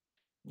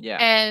 yeah.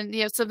 and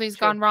something's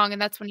Sure. gone wrong,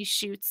 and that's when he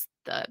shoots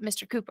the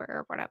Mr. Cooper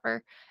or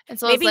whatever. And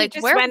so Maybe I was he like,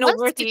 just where went was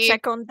over to he?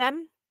 check on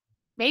them.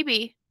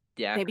 Maybe.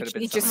 Yeah, Maybe could have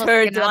been he just something.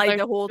 Almost like heard like another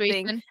the whole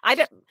thing.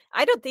 situation.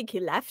 I don't think he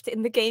left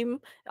in the game.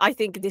 I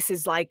think this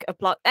is like a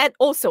plot. And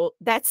also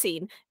that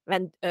scene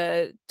when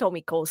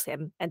Tommy calls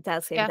him and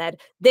tells him Yeah. that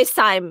this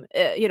time,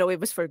 it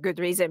was for a good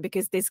reason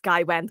because this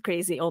guy went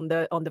crazy on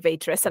the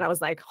waitress, and I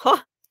was like, huh.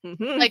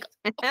 Like,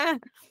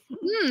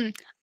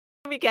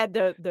 We get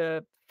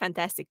the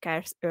fantastic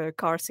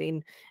car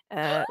scene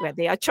where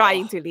they are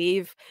trying to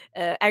leave.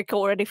 Eric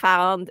already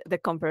found the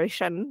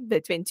comparison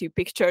between two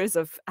pictures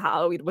of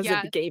how it was in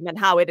the game and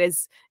how it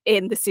is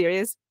in the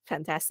series.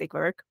 Fantastic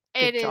work.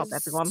 Good job,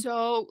 everyone.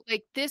 So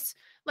like this,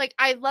 like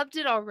I loved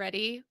it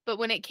already, but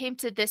when it came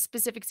to this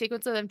specific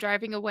sequence of them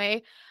driving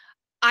away,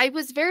 I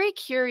was very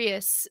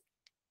curious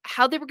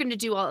how they were going to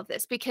do all of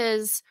this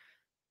because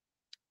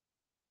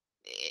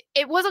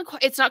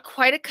it's not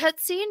quite a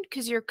cutscene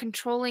because you're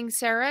controlling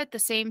Sarah at the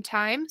same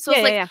time. So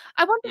it's like,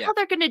 I wonder how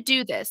they're going to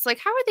do this. Like,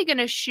 how are they going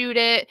to shoot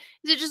it?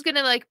 Is it just going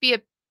to like be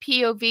a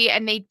POV?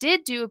 And they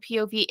did do a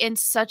POV in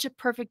such a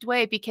perfect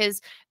way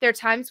because there are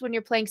times when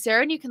you're playing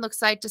Sarah and you can look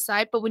side to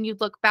side, but when you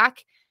look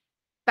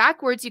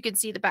backwards, you can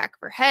see the back of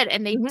her head.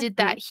 And they did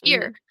that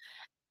here.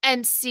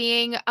 And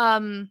seeing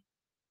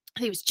I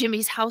think it was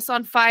Jimmy's house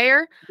on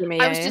fire.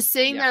 I was just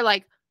sitting there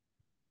like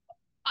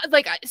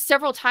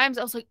several times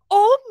I was like,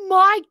 oh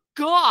my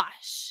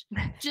gosh,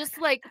 just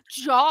like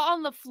jaw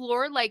on the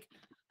floor, like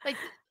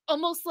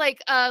almost like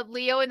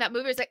Leo in that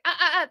movie is like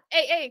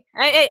hey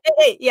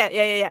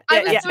yeah.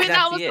 I was doing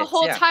exactly that the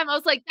whole time. I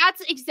was like,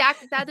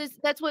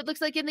 that's what it looks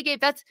like in the game.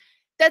 That's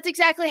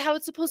exactly how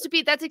it's supposed to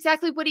be. That's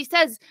exactly what he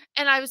says.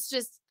 And I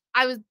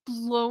was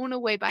blown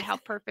away by how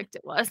perfect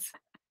it was.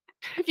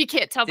 If you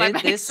can't tell by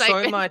my There's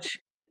excitement. so much.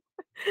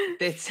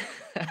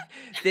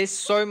 There's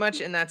so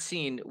much in that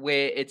scene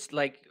where it's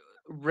like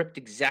ripped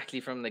exactly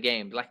from the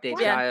game, like the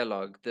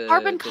dialogue,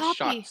 the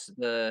shots,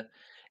 the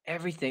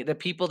everything, the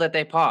people that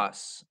they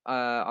pass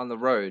on the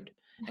road,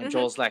 and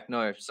Joel's like,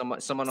 no, someone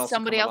else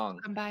Somebody will else come along.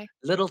 come by.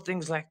 Little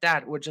things like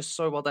that were just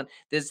so well done.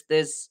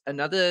 There's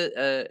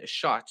another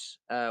shot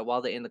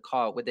while they're in the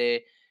car where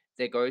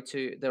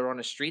they're on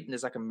a street and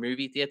there's like a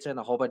movie theater and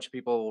a whole bunch of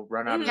people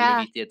run out of the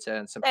movie theater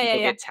and some people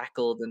get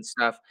tackled and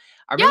stuff.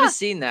 I remember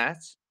seeing that,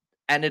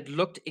 and it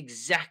looked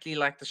exactly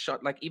like the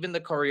shot, like even the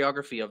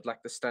choreography of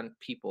like the stunt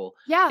people.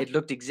 Yeah, it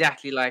looked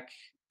exactly like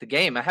the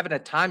game. I haven't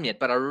had time yet,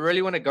 but I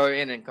really want to go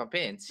in and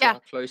compare and see how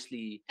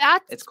closely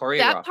it's choreographed.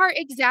 That part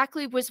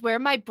exactly was where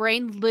my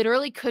brain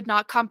literally could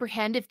not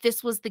comprehend if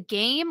this was the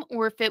game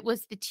or if it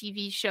was the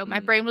TV show. My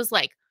brain was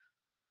like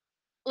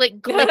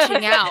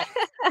glitching out.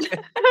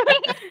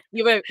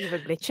 You were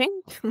glitching?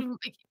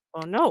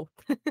 Oh no.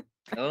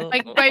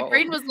 My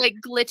brain was like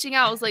glitching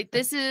out. I was like,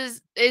 this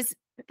is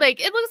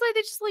like, it looks like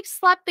they just like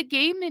slapped the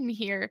game in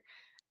here.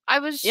 I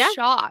was Yeah.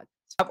 shocked.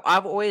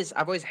 I've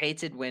always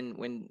hated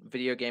when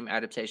video game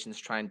adaptations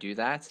try and do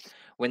that,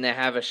 when they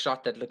have a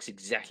shot that looks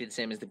exactly the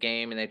same as the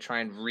game and they try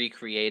and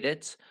recreate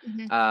it.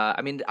 Mhm.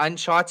 I mean,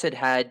 Uncharted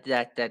had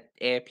that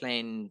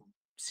airplane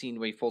scene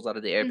where he falls out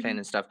of the airplane Mhm.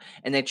 and stuff,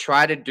 and they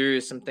try to do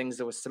some things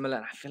that were similar.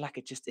 And I feel like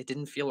it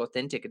didn't feel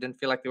authentic. It didn't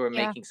feel like they were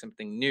Yeah. making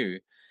something new.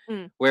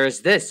 Mm.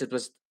 Whereas this, it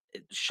was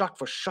shot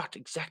for shot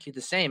exactly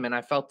the same, and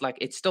I felt like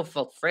it still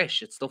felt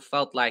fresh. It still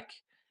felt like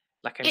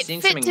I'm It seeing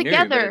fit something new,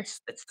 but together.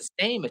 it's the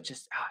same. It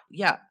just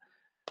yeah.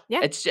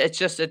 Yeah. It's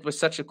just it was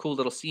such a cool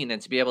little scene,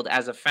 and to be able to,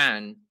 as a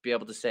fan, be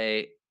able to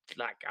say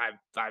like I've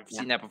Yeah.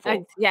 seen that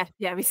before.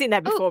 Yeah, we've seen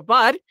that Oh. before,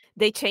 but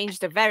they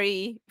changed a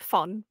very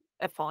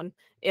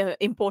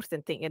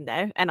important thing in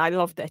there, and I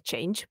love that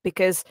change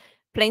because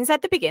planes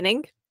at the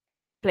beginning,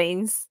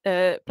 plane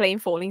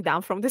falling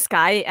down from the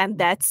sky, and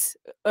that's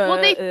Well,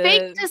 they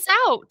faked us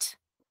out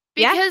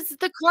yeah. because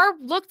the car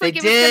looked They like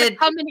it was gonna did.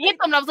 come and hit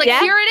them. And I was like,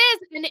 Yeah. "Here it is,"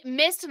 and it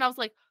missed, and I was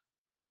like,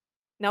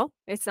 No,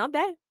 it's not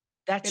there.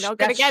 That You're not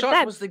gonna that get shot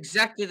that. was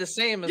exactly the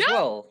same as Yeah.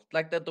 well.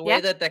 Like the way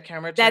Yeah. that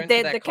camera That turned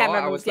to that the car,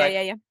 camera I moves. was like,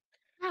 Yeah.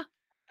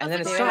 and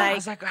then it They were stopped. I like,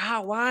 was like,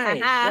 why?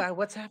 "Haha.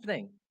 What's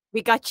happening?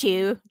 We got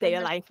you." They were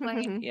the like,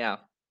 plane. Yeah.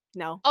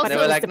 no. Also- but They it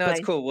were was like, the no, it's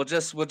plane. cool.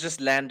 We'll just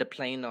land a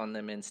plane on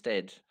them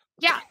instead.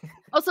 Yeah.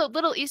 Also,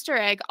 little Easter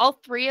egg: all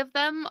three of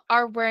them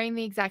are wearing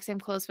the exact same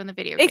clothes from the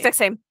video game. Exact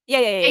same. Yeah.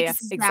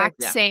 Exact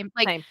Exactly. Yeah. same.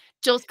 Like Same.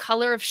 Joel's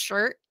color of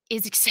shirt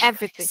is exactly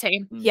Everything. the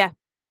same. Yeah.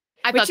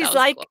 I Which thought that is was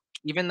like, cool.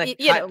 Even the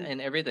you cut know, and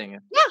everything.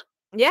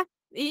 yeah.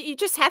 You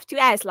just have to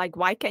ask, like,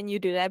 why can you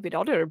do that with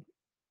other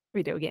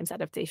video games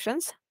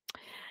adaptations?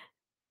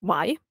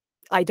 Why?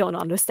 I don't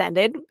understand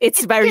it.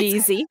 It's very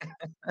easy.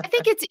 I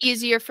think it's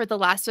easier for The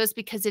Last of Us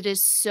because it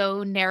is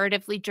so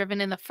narratively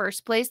driven in the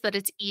first place that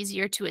it's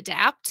easier to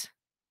adapt,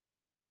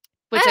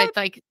 which I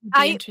think would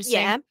be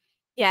interesting.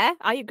 Yeah,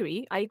 I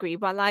agree.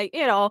 But like,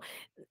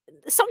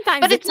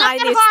 sometimes But the it's not that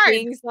tiniest hard.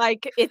 things,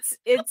 like it's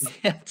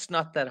It's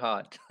not that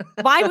hard.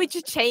 why would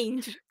you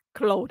change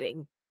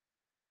clothing?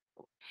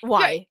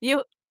 Why? The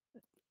you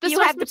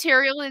source have the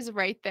material is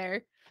right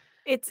there.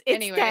 it's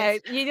Anyways. there.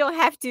 You don't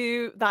have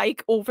to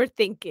like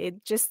overthink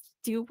it. Just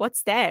do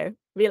what's there.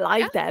 We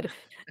like that.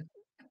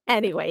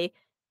 Anyway,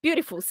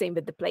 beautiful scene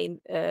with the plane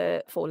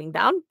falling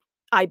down.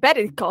 I bet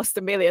it cost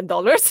 $1 million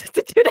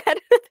to do that.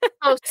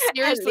 Oh,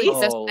 seriously,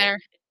 least. just there.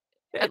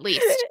 At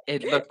least.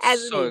 It looked At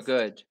so least.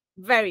 good.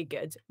 Very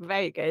good.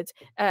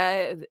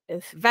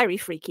 Very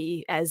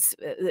freaky as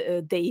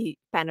they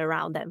pan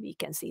around and we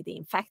can see the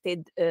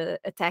infected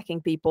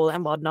attacking people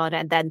and whatnot.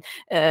 And then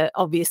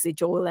obviously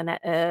Joel and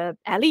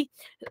Ellie,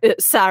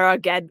 Sarah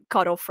get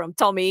cut off from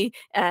Tommy.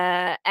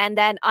 And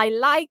then I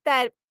like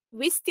that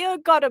we still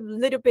got a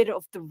little bit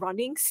of the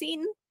running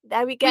scene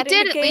that we get in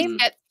did the at game. least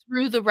get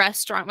through the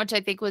restaurant, which I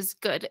think was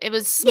good. It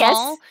was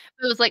small,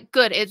 but it was like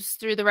good. It's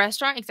through the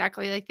restaurant,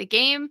 exactly like the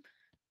game.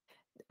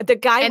 The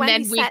guy, And when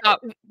then he we said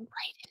got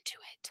right into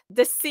it.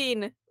 the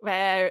scene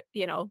where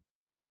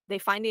they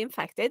find the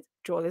infected,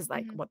 Joel is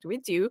like, Mhm. what do we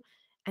do?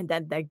 And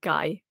then that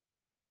guy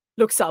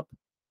looks up,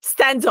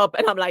 stands up,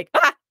 and I'm like,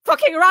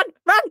 fucking run!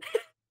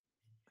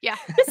 Yeah.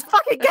 Just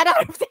fucking get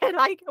out of there.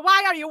 Like,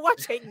 why are you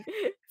watching?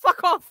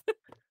 Fuck off.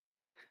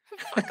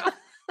 Fuck off.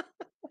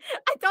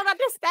 I don't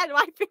understand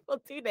why people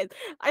do this.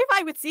 If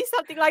I would see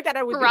something like that,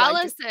 I would be like,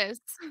 Paralysis.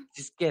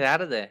 Just get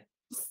out of there.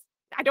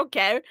 I don't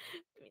care.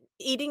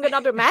 Eating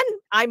another man,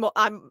 I'm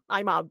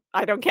out.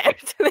 I don't care.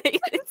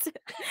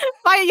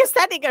 Why are you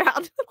standing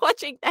around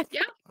watching that?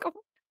 Yeah.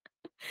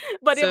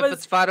 But So it if was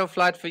it's fight or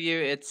flight for you,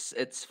 it's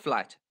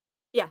flight.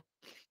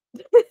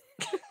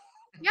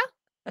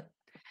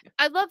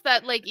 I love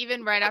that, like,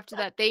 even right after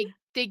that,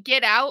 they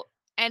get out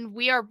and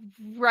we are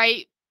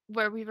right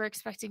where we were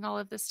expecting all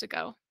of this to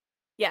go.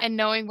 Yeah. And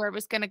knowing where it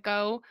was gonna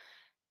go.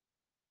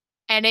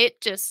 And it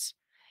just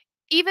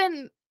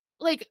even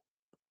like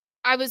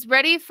I was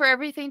ready for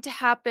everything to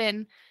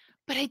happen,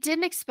 but I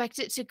didn't expect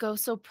it to go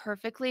so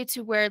perfectly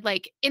to where,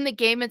 like, in the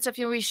game and stuff,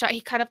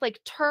 he kind of like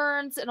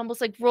turns and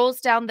almost like rolls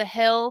down the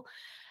hill.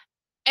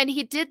 And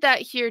he did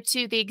that here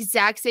too, the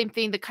exact same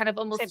thing, the kind of same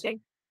almost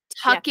thing.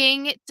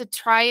 tucking to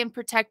try and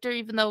protect her,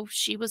 even though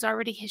she was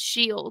already his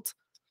shield.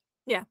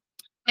 Yeah.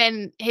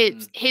 And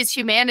his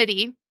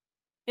humanity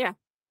Yeah.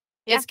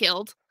 is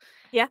killed.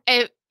 Yeah.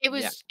 It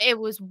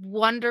was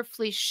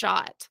wonderfully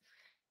shot.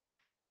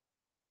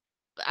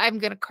 I'm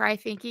gonna cry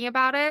thinking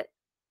about it.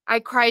 I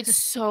cried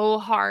so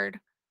hard.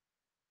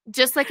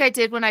 Just like I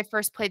did when I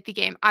first played the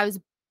game. I was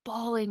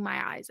bawling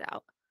my eyes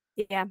out.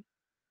 Yeah.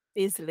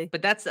 Easily.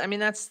 But that's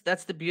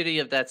the beauty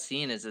of that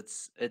scene is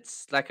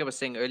it's like I was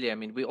saying earlier. I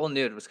mean, we all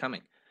knew it was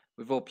coming.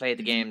 We've all played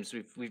the Mhm. games.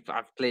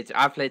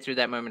 I've played through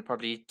that moment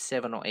probably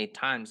 7 or 8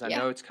 times. I Yeah.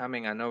 know it's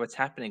coming. I know it's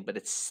happening, but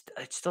it's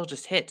still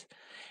just hit.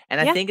 And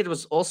Yeah. I think it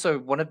was also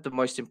one of the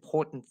most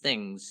important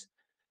things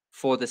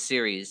for the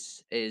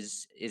series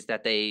is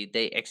that they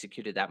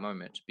executed that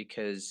moment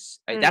because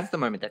that's the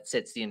moment that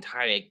sets the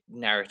entire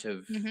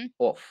narrative Mhm.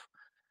 off.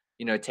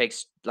 It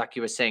takes, like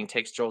you were saying,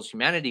 takes Joel's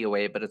humanity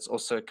away, but it's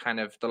also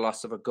kind of the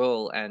loss of a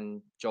girl,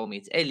 and Joel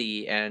meets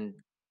Ellie, and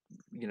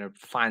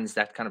finds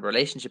that kind of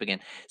relationship again.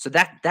 So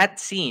that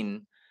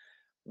scene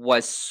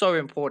was so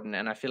important,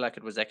 and I feel like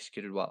it was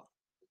executed well.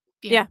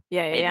 Yeah.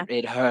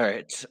 It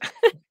hurt.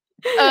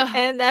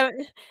 And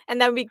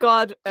then we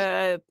got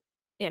the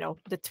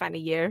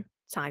 20-year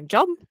time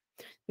jump.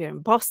 We're in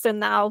Boston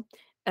now.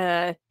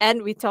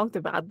 And we talked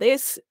about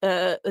this,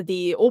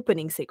 the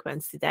opening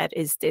sequence that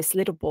is this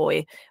little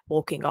boy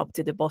walking up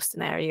to the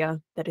Boston area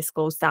that is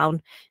closed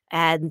down.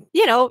 And,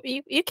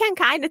 you can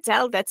kind of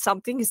tell that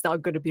something is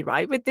not going to be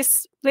right with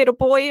this little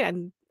boy.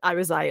 And I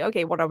was like,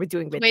 okay, what are we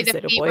doing with way this the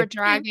little feet boy? were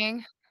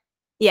dragging.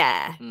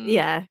 Yeah.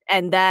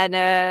 And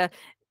then,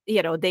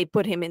 they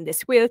put him in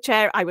this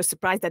wheelchair. I was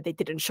surprised that they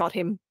didn't shot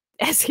him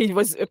as he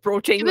was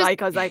approaching. I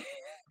was like,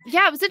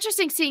 yeah, it was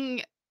interesting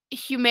seeing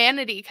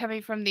humanity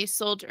coming from these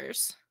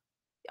soldiers.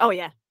 Oh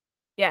yeah,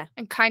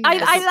 and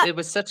kindness. It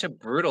was such a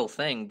brutal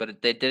thing,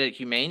 but they did it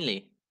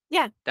humanely.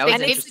 Yeah, that was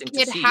interesting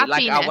to see.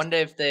 Like, I wonder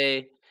if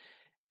they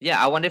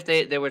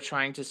were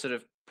trying to sort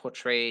of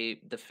portray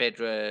the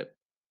Fedra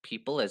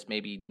people as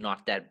maybe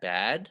not that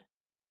bad.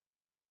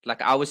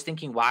 Like, I was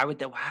thinking, why would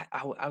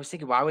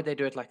they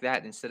do it like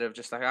that instead of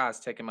just like, let's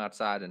take him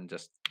outside and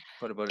just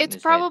put a bullet in his head?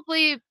 It's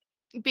probably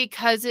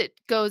because it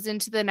goes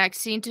into the next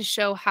scene to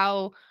show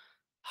how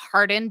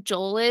hardened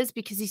Joel is,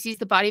 because he sees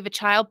the body of a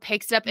child,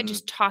 picks it up and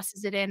just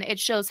tosses it in. It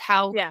shows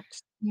how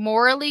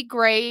morally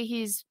gray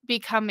has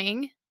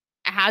become,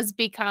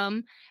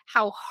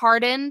 how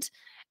hardened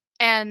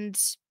and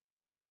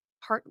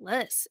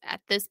heartless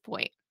at this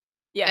point.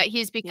 That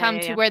he's become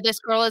to where this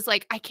girl is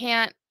like, I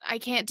can't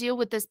deal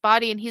with this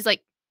body, and he's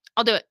like,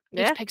 I'll do it. He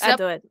just picks it up.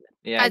 Do it.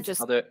 Yeah, I'll do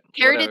it.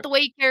 Carried it the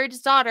way he carried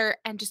his daughter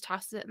and just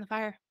tosses it in the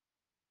fire.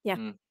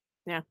 Yeah.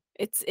 Yeah.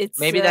 It's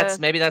maybe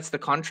that's the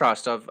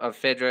contrast of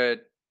Fedra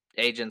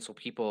agents or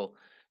people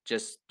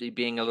just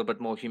being a little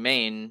bit more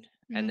humane,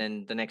 and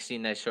then the next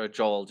scene they show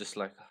Joel just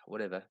like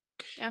whatever.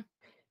 Yeah.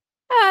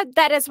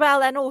 That as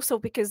well, and also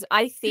because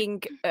I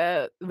think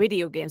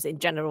video games in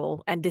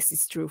general, and this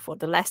is true for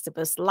The Last of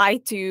Us,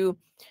 like to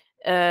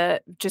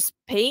just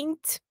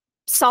paint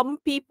some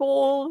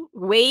people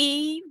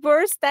way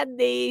worse than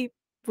they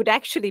would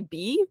actually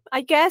be,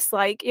 I guess.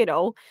 Like,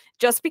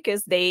 just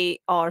because they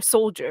are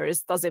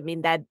soldiers doesn't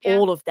mean that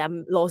all of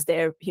them lost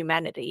their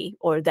humanity,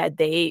 or that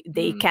they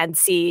can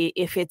see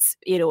if it's,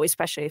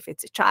 especially if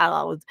it's a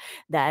child,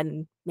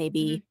 then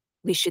maybe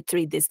we should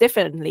treat this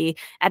differently.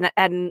 And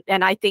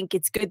I think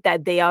it's good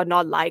that they are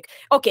not like,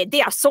 okay,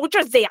 they are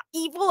soldiers, they are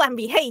evil, and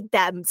we hate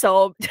them.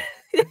 So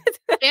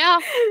yeah.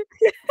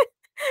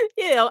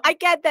 I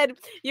get that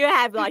you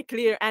have like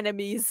clear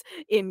enemies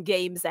in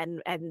games,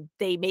 and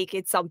they make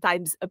it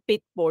sometimes a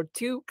bit more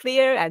too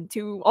clear and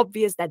too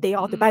obvious that they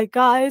are the bad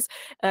guys.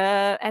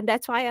 And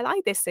that's why I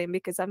like this thing,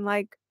 because I'm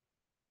like,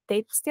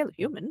 they're still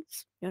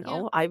humans,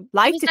 I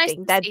like to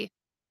think that.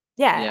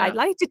 I'd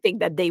like to think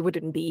that they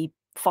wouldn't be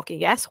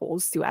fucking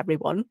assholes to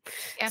everyone.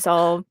 Yeah.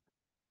 So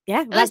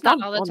well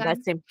done on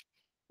that sim.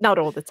 Not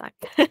all the time.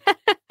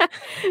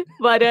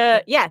 But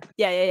yeah.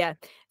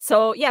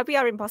 So we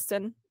are in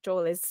Boston.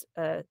 Joel is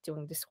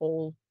doing this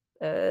whole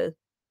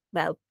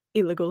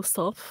illegal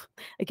stuff,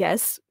 I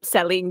guess,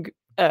 selling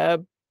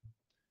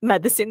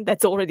medicine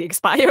that's already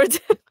expired.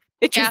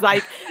 Which is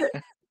like,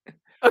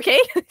 okay,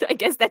 I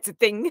guess that's a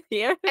thing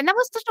here. And that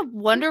was such a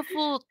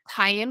wonderful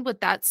tie-in with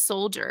that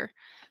soldier,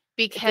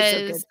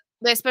 because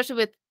especially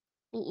with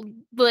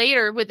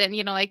later within,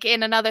 like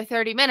in another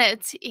 30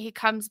 minutes, he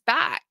comes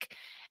back.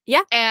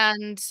 Yeah.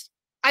 And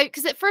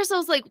because at first I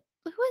was like,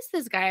 who is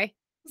this guy? I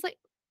was like,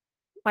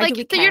 why do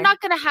we care? You're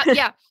not going to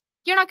have,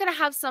 you're not going to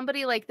have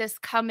somebody like this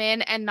come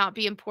in and not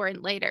be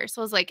important later.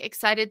 So I was like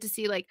excited to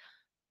see like,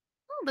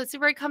 let's see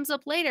where he comes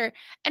up later.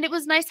 And it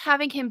was nice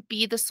having him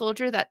be the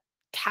soldier that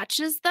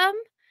catches them.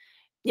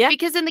 Yeah.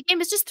 Because in the game,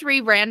 it's just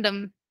 3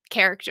 random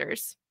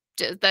characters,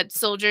 that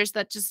soldiers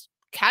that just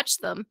catch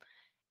them.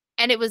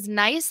 And it was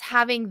nice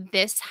having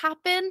this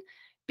happen,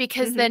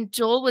 because then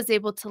Joel was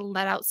able to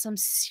let out some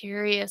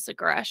serious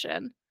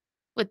aggression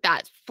with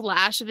that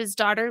flash of his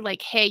daughter.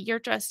 Like, hey, you're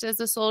dressed as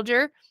a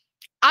soldier.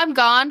 I'm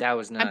gone. That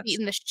was nuts. I'm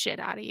beating the shit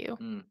out of you.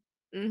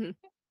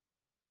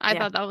 I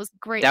thought that was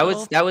great.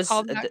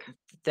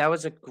 That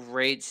was a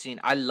great scene.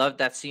 I loved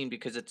that scene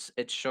because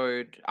it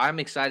showed. I'm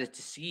excited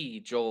to see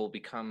Joel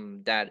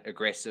become that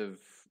aggressive,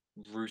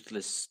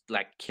 ruthless,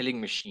 like killing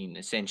machine,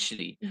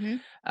 essentially.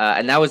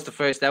 And that was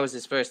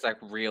his first like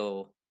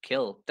real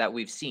kill that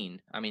we've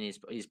seen. I mean,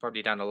 he's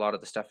probably done a lot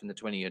of the stuff in the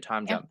 20-year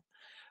time jump,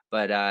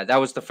 but that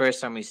was the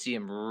first time we see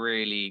him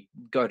really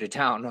go to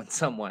town on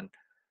someone.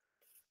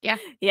 Yeah.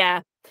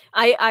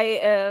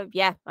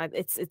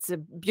 It's a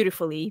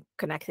beautifully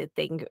connected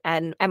thing,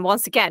 and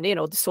once again,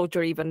 the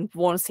soldier even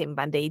warns him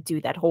when they do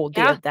that whole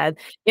deal that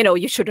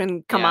you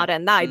shouldn't come out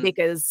at night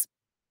because,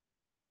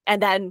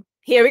 and then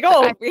here we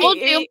go.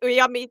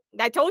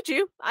 I told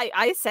you.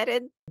 I said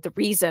it. The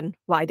reason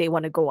why they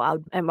want to go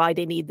out and why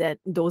they need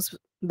those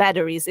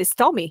batteries is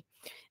Tommy.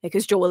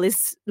 because Joel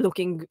is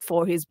looking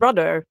for his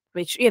brother,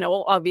 which,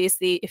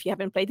 obviously, if you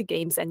haven't played the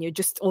games and you're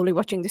just only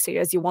watching the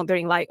series, you're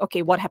wondering like,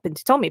 okay, what happened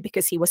to Tommy?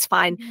 Because he was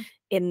fine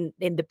in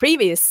the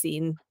previous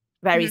scene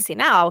where we see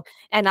now.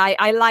 And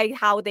I like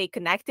how they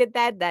connected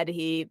that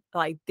he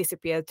like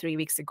disappeared 3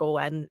 weeks ago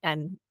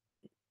and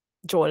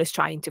Joel is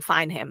trying to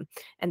find him,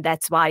 and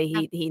that's why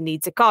he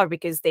needs a car,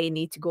 because they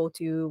need to go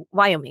to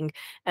Wyoming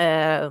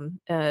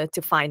to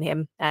find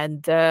him,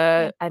 and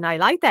I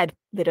like that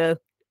little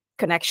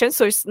connection.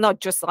 So it's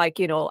not just like,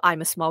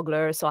 I'm a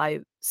smuggler, so I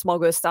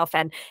smuggle stuff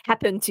and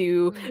happen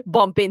to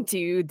bump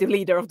into the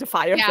leader of the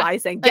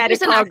Fireflies and Like,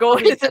 get a car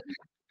going.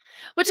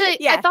 Which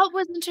I thought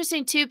was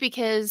interesting too,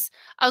 because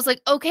I was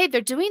like, okay,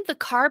 they're doing the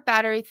car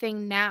battery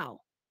thing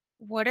now.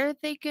 What are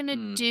they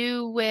gonna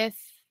do with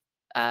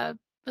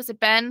was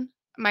it Ben?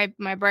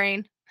 My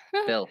brain.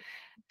 Bill.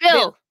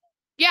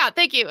 Yeah,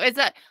 thank you.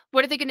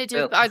 What are they gonna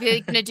do? Bill. Are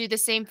they gonna do the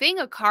same thing,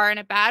 a car and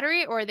a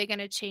battery, or are they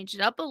gonna change it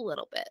up a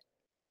little bit?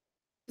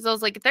 Because I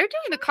was like, if they're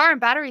doing the car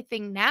and battery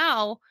thing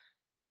now,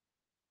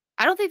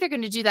 I don't think they're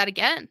gonna do that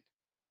again.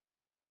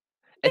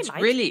 It's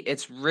really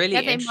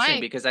interesting, might.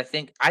 because I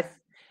think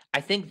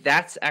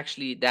that's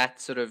actually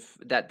that sort of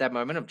that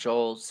moment of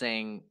Joel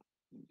saying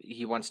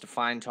he wants to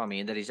find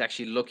Tommy and that he's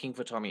actually looking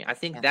for Tommy. I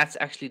think that's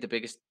actually the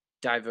biggest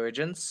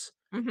divergence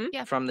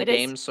from the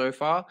game so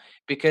far,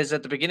 because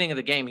at the beginning of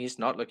the game he's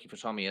not looking for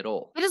Tommy at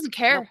all. He doesn't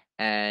care.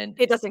 And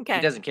he doesn't care.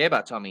 He doesn't care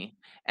about Tommy.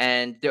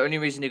 And the only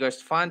reason he goes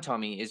to find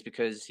Tommy is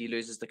because he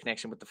loses the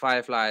connection with the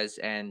Fireflies,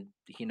 and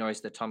he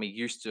knows that Tommy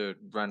used to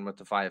run with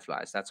the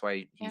Fireflies. That's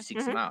why he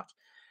seeks them out.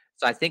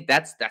 So I think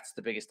that's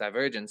the biggest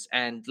divergence.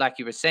 And like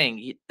you were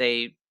saying,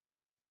 they're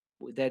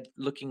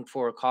looking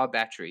for a car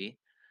battery,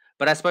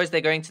 but I suppose they're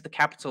going to the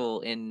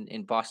Capitol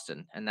in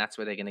Boston, and that's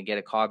where they're going to get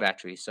a car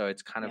battery. So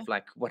it's kind of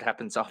like what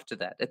happens after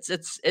that.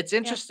 It's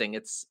interesting.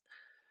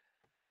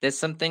 There's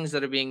some things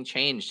that are being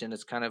changed, and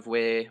it's kind of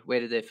where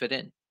do they fit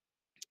in?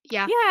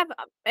 Yeah,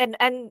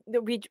 and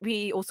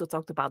we also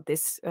talked about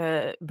this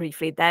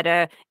briefly,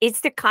 that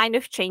it's the kind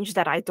of change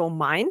that I don't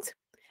mind.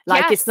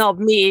 Like, it's not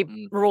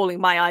me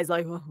rolling my eyes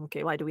like, oh,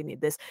 okay, why do we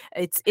need this?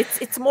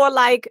 It's more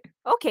like,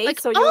 okay, like,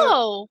 so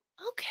you're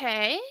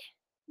okay,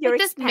 you're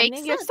like,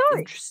 expanding your story.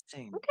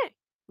 Interesting. Okay,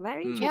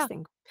 very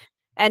interesting.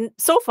 And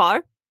so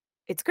far,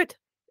 it's good.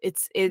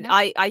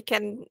 I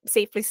can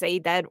safely say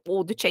that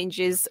all the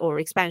changes or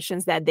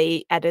expansions that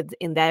they added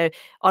in there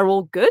are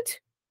all good.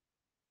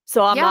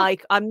 So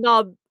I'm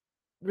not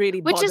really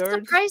bothered. Which is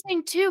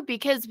surprising too,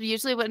 because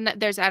usually when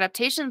there's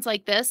adaptations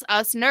like this,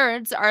 us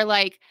nerds are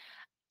like,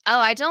 oh,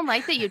 I don't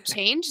like that you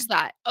changed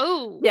that.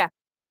 Oh, yeah.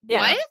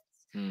 What?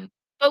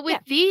 But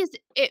with these,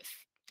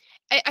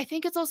 I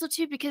think it's also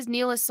too because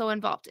Neil is so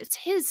involved. It's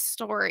his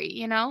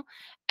story,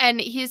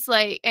 and he's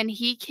like, and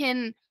he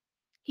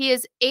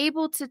is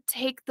able to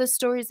take the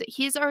stories that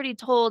he's already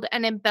told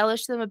and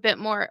embellish them a bit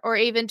more, or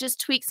even just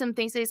tweak some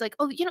things that he's like,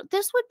 oh,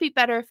 this would be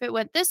better if it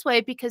went this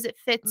way because it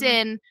fits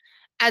in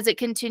as it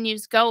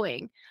continues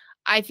going.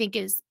 I think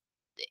is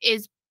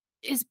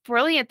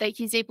brilliant that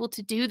he's able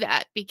to do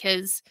that,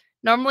 because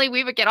normally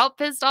we would get all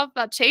pissed off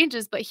about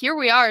changes, but here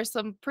we are,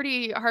 some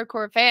pretty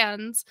hardcore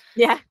fans.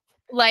 Yeah.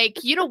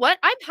 Like, you know what?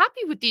 I'm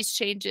happy with these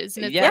changes.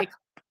 And it's like,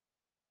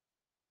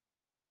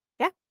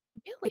 really?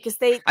 Because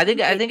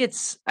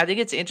I think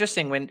it's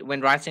interesting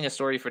when writing a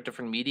story for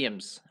different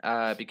mediums,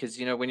 because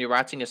when you're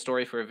writing a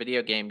story for a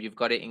video game, you've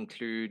got to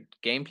include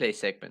gameplay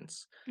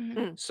segments.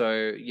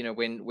 So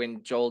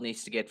when Joel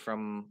needs to get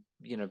from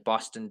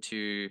Boston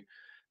to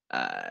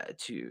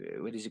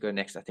where does he go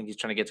next? I think he's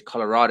trying to get to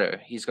Colorado.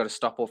 He's got to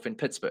stop off in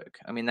Pittsburgh.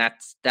 I mean,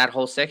 that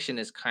whole section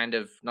is kind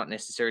of not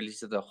necessarily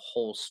to the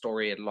whole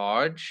story at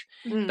large,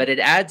 but it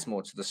adds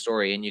more to the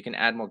story, and you can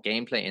add more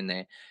gameplay in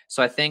there.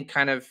 So I think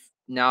kind of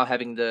now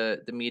having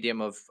the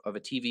medium of a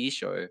TV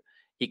show,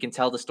 he can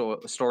tell the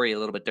story a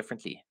little bit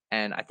differently.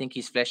 And I think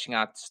he's fleshing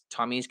out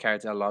Tommy's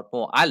character a lot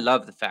more. I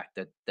love the fact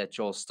that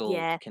Joel's still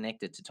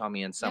connected to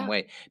Tommy in some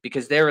way,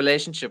 because their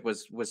relationship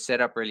was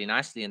set up really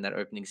nicely in that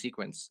opening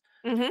sequence.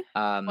 Which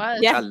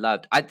I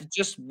loved.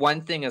 Just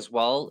one thing as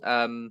well.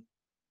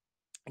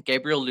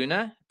 Gabriel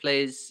Luna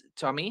plays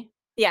Tommy.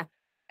 Yeah.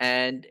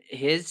 And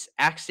his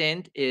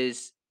accent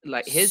is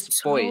like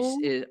his voice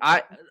is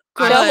I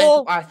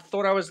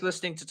thought I was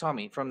listening to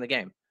Tommy from the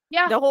game.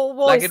 Yeah. The whole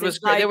voice. Like, it was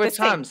there were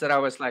times same. that I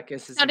was like,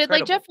 this is sounded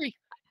incredible. like Jeffrey.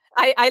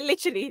 I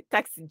literally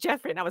texted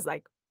Jeffrey and I was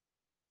like,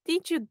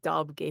 did you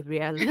dub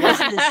Gabriel?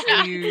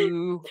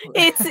 You.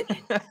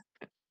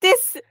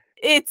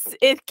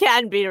 It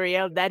can be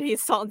real that he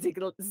sounds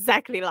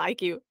exactly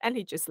like you, and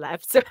he just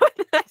left. So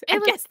I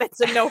guess that's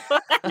a no.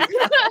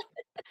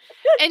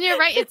 And you're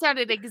right, it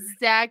sounded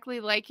exactly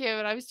like him,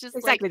 and I was just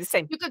exactly the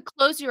same. You could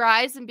close your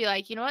eyes and be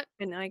like, you know what?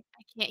 And I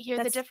can't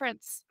hear the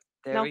difference.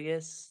 There he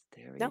is.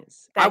 There he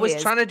is. I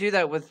was trying to do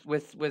that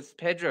with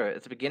Pedro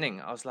at the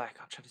beginning. I was like,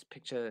 I'm trying to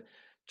picture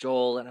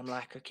Joel, and I'm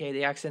like, okay,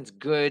 the accent's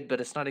good,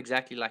 but it's not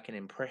exactly like an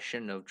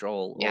impression of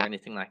Joel or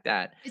anything like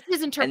that. It's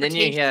his interpretation.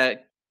 And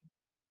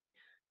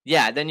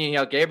then you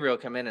hear Gabriel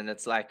come in, and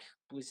it's like,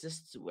 who's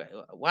this?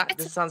 What?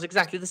 This sounds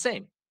exactly the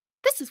same.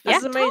 This is This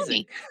is fucking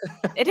amazing.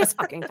 Tommy. It is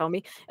fucking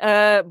Tommy.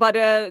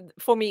 But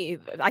for me,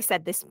 I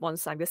said this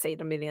once, I'm gonna say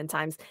it a million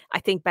times. I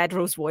think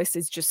Pedro's voice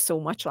is just so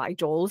much like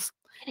Joel's.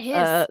 It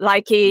is.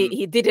 Like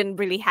he didn't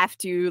really have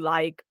to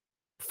like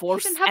He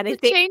force didn't have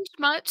anything. to change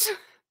much.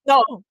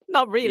 No,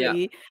 not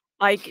really.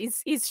 Like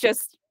he's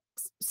just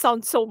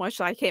sounds so much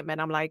like him,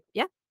 and I'm like,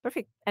 yeah,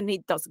 perfect. And he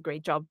does a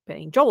great job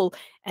playing Joel.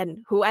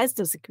 And who else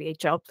does a great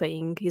job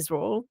playing his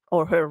role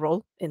or her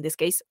role in this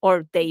case,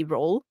 or they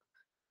role?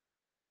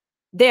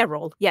 Their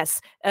role, yes.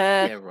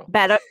 Their role.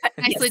 Better.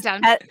 Nicely yes,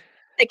 done.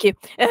 thank you.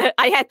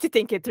 I had to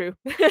think it through.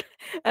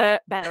 Bella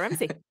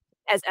Ramsey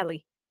as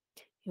Ellie,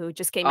 who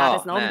just came out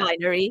as Oh, man.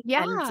 non-binary.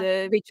 Yeah.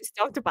 And we just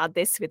talked about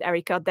this with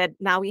Erica, that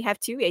now we have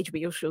 2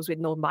 HBO shows with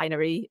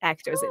non-binary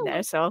actors in Oh.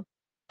 there. So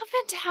How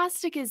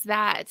fantastic is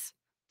that?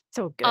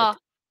 good. Oh,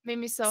 made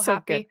me so So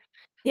happy. good.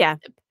 Yeah.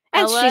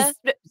 And Ella,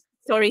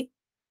 sorry,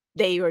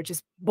 they were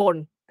just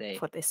born They.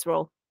 for this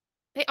role.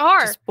 they are.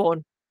 Just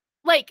born.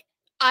 Like,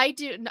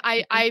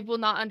 I will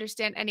not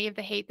understand any of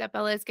the hate that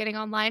Bella is getting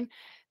online.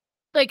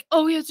 Like,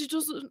 oh yes, it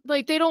just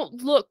like they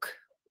don't look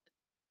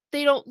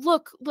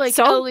like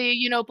So? Ellie,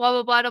 you know, blah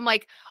blah blah. And I'm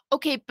like,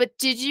 okay, but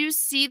did you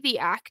see the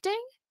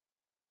acting?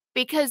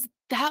 Because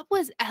that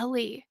was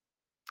Ellie.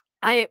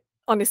 I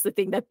honestly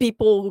think that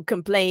people who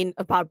complain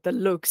about the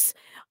looks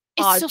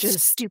It's are so just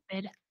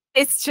stupid.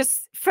 it's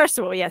just, first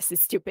of all, yes,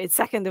 it's stupid.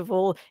 Second of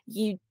all,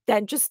 you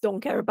then just don't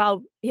care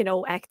about,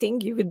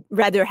 acting. You would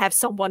rather have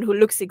someone who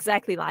looks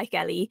exactly like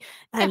Ellie,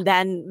 and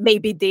then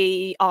maybe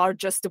they are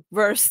just the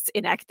worst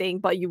in acting,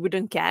 but you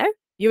wouldn't care.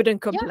 You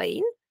wouldn't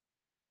complain.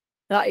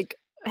 Like,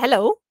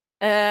 hello.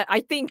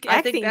 I think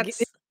I think acting is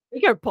that's a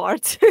bigger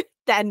part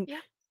than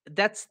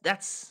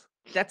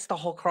that's the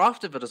whole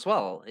craft of it as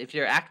well. If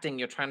you're acting,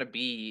 you're trying to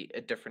be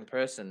a different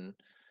person.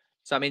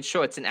 So I mean,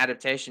 sure, it's an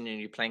adaptation and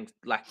you're playing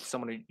like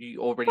someone who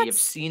you already have But-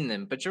 seen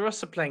them, but you're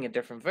also playing a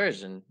different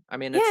version. I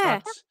mean, it's Yeah.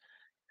 not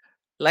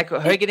like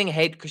her getting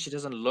hate because she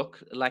doesn't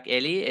look like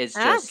Ellie is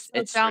just so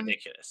it's dumb.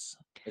 ridiculous.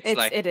 It's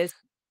like it is.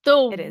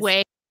 The It is.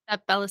 way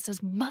that Bella says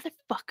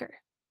 "motherfucker"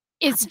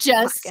 is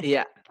just. Motherfucker.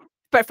 yeah.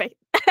 Perfect.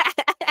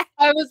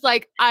 I was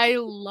like, I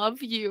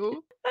love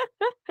you.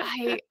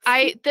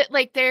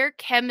 Like their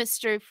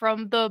chemistry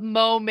from the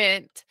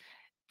moment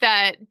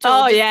that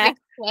Joel just, like,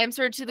 slams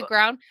her to the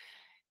ground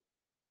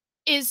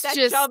is that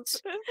just. jump,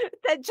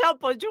 that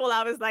jump on Joel,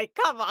 I was like,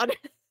 come on.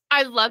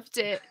 I loved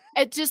it.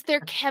 It just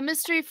their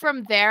chemistry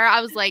from there.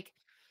 I was like,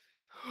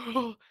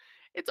 oh,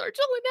 it's our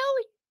Joel and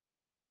Ellie.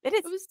 It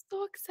is. I was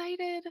so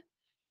excited.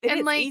 It and,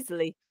 is like,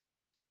 easily.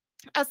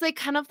 As they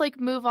kind of like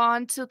move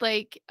on to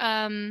like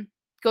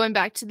going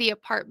back to the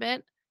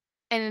apartment,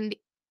 and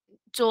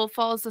Joel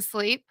falls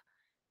asleep,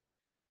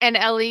 and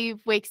Ellie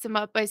wakes him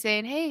up by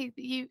saying, "Hey,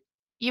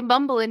 you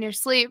mumble in your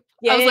sleep."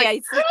 I was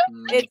like,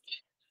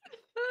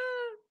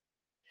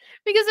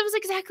 because it was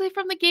exactly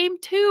from the game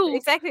too.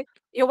 Exactly.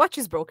 Your watch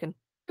is broken.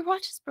 Your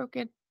watch is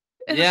broken.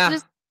 And Yeah.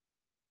 Just,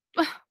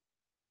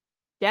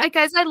 Yeah.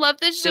 guys, I love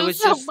this There show was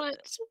so just-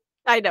 much.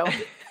 I know.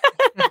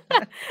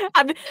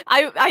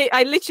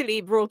 I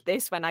literally wrote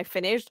this when I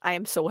finished. I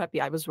am so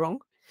happy I was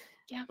wrong.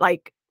 Yeah.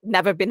 Like,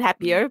 never been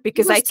happier,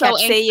 because were I so kept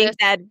saying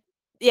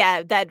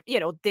anxious.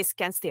 that this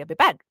can still be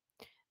bad.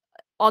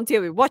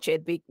 Until we watch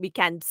it, we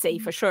can't say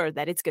for sure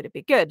that it's going to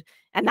be good.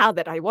 And now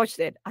that I watched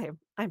it,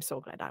 I'm so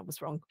glad I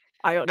was wrong.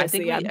 I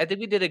honestly am. I think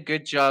we did a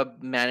good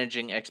job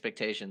managing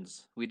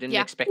expectations. We didn't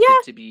Yeah. expect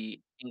it to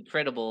be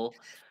incredible,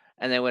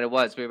 and then when it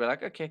was, we were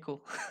like, okay,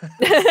 cool.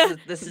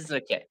 this is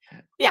okay.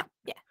 Yeah,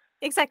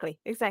 exactly.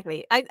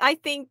 I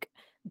think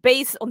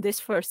based on this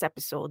first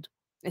episode,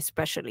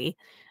 especially,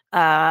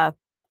 I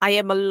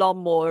am a lot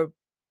more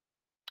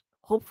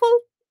hopeful,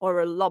 or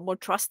a lot more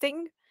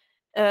trusting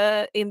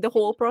in the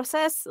whole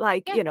process.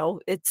 Like, Yeah.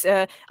 it's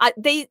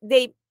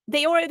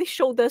they already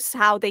showed us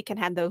how they can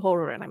handle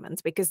horror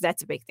elements, because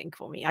that's a big thing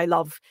for me. I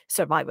love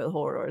survival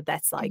horror.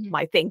 That's like Mhm.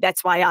 my thing.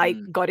 That's why I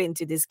Mm. got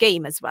into this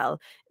game as well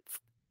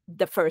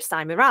the first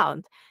time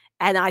around,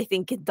 and I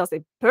think it does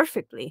it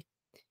perfectly.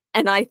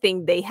 And I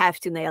think they have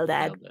to nail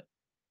that, Nailed it.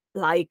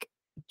 like,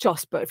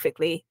 just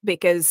perfectly,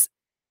 because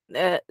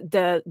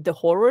the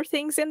horror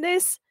things in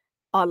this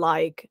are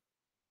like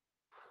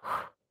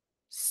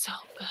So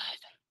good.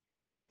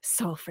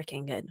 so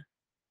freaking good.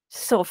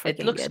 So freaking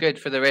It looks good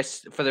for the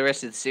rest of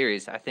the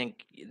series. I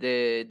think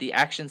the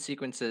action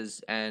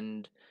sequences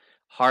and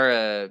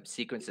horror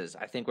sequences,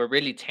 I think, were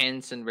really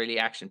tense and really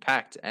action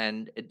packed,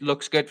 and it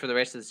looks good for the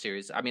rest of the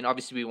series. I mean,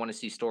 obviously we want to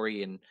see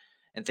story and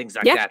things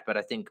like Yeah. that, but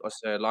I think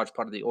also a large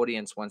part of the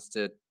audience wants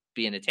to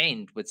be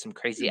entertained with some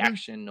crazy Mhm.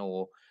 action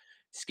or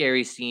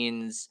scary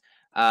scenes.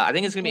 I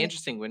think it's gonna be Mhm.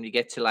 interesting when we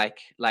get to like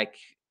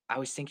I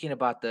was thinking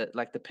about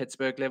the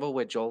Pittsburgh level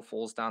where Joel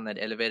falls down that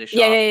elevator shaft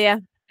Yeah.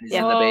 and he's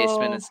in the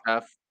basement and Oh.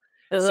 stuff.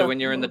 So Ugh. when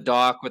you're in the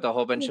dark with a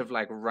whole bunch of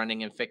like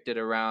running infected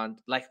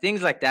around, like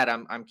things like that,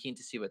 I'm keen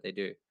to see what they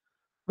do.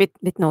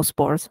 with no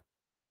spores.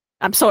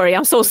 I'm sorry,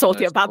 I'm so With no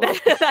salty about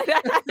that.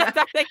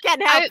 I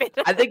can't help it.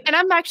 I think And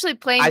I'm actually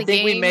playing I the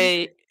think game we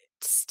may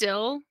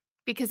still,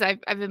 because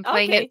I've been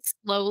playing Okay. it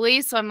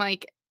slowly. So I'm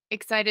like,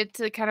 excited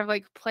to kind of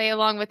like play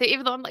along with it,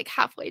 even though I'm like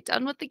halfway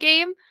done with the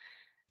game.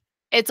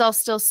 It's all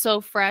still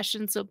so fresh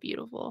and so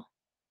beautiful.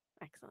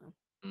 Excellent.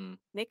 Mm.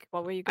 Nick,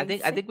 what were you I going to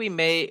think say? I think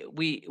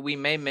we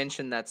may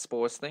mention that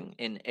sports thing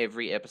in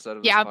every episode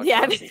of this Yeah,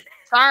 podcast.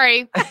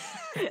 Sorry.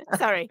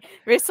 Sorry,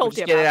 we're We'll salty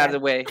just get it about out of the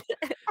that. way.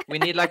 We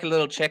need like a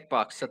little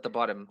checkbox at the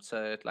bottom,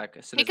 so like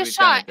as soon Take as a we've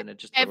done shot it, then it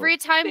just every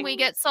time we ding.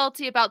 get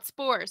salty about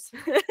spores.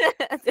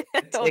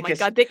 Oh Take my a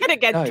god, they're gonna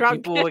get No, drunk.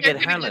 people will They're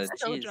get gonna hammered. get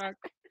so Jeez. drunk.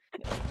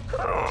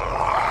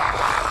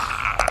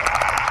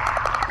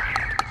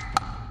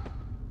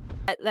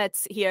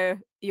 Let's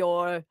hear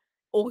your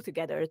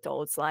altogether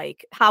thoughts.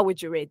 Like, how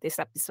would you rate this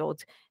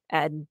episode?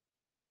 And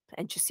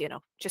just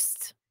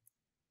just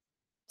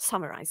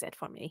summarize it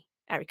for me.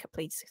 Erica,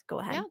 please go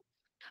ahead.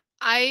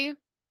 Yeah.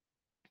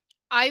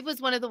 I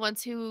was one of the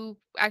ones who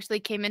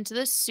actually came into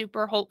this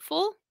super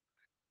hopeful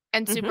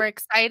and super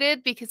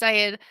excited because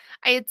I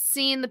had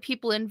seen the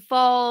people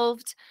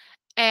involved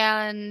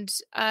and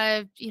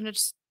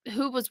just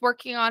who was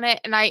working on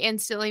it, and I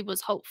instantly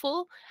was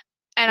hopeful,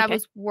 and I Okay.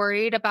 was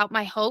worried about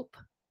my hope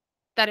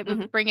that it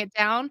would bring it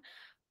down,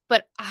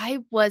 but I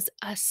was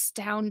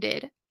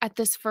astounded at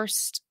this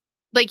first,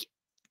 like,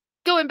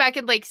 going back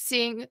and like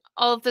seeing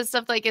all of this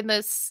stuff like in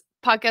this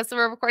podcast that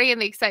we're recording and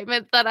the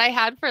excitement that I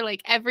had for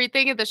like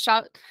everything in the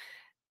shop,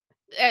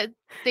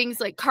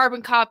 things like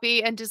carbon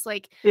copy and just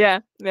like Yeah.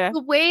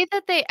 the way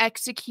that they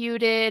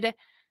executed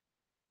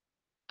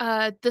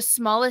the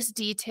smallest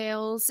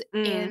details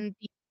in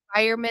the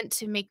environment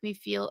to make me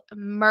feel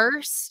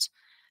immersed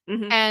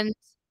and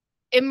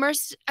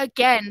immersed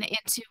again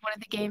into one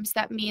of the games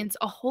that means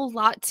a whole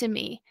lot to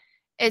me.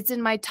 It's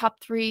in my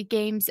top 3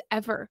 games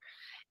ever.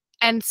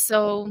 And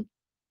so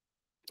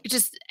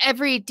just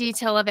every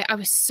detail of it, I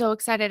was so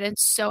excited and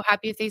so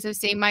happy with things I was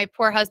seeing. My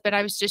poor husband,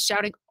 I was just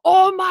shouting,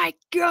 "Oh my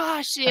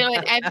gosh,"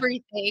 and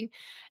everything.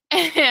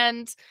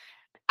 And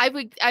I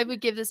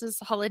would give this a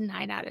solid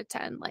 9 out of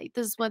 10. Like,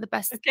 this is one of the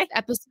best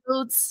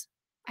episodes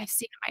I've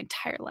seen in my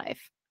entire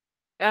life.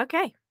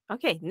 Okay.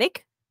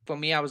 Nick? For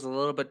me, I was a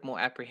little bit more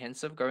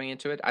apprehensive going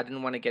into it. I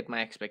didn't want to get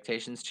my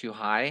expectations too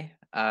high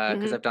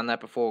because I've done that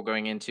before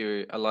going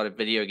into a lot of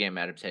video game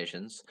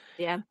adaptations.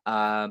 Yeah.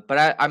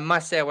 But I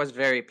must say I was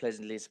very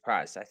pleasantly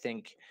surprised. I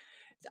think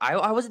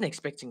I wasn't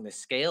expecting the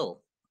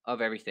scale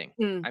of everything.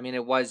 I mean,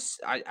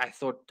 I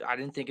thought, I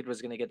didn't think it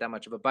was going to get that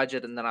much of a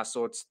budget. And then I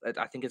saw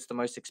I think it's the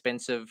most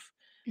expensive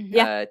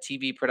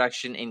TV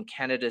production in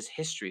Canada's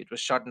history. It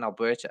was shot in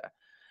Alberta.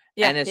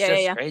 Yeah. And it's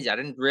just crazy. I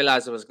didn't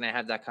realize it was going to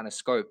have that kind of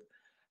scope.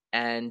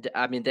 And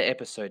I mean, the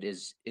episode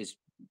is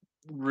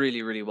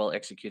really, really well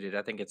executed.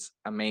 I think it's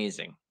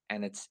amazing,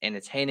 and it's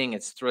entertaining,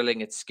 it's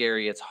thrilling, it's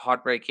scary, it's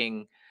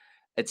heartbreaking.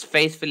 It's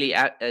faithfully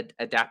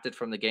adapted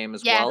from the game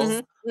as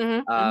well.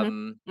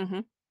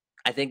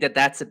 I think that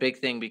that's a big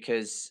thing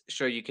because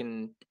sure, you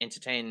can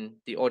entertain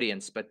the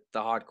audience, but the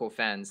hardcore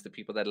fans, the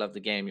people that love the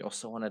game, you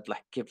also want to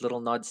like give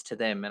little nods to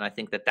them, and I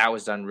think that that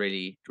was done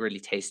really, really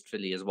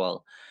tastefully as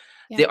well.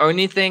 The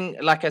only thing,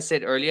 like I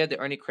said earlier, the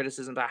only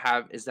criticism I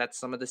have is that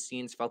some of the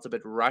scenes felt a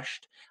bit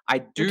rushed. I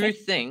do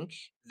think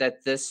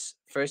that this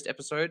first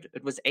episode,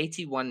 it was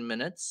 81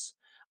 minutes.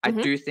 I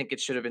do think it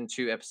should have been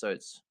 2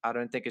 episodes. I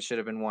don't think it should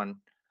have been 1.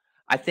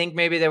 I think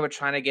maybe they were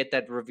trying to get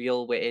that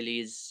reveal where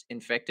Ellie's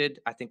infected.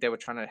 I think they were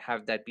trying to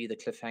have that be the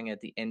cliffhanger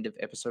at the end of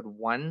episode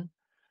 1.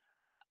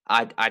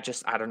 I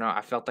don't know.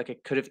 I felt like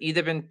it could have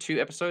either been 2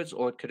 episodes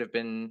or it could have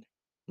been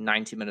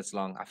 90 minutes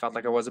long. I felt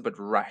like I was a bit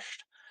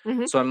rushed.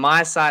 So on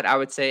my side, I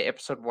would say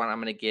episode 1, I'm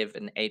going to give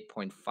an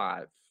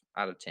 8.5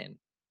 out of 10.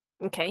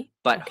 Okay.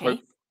 But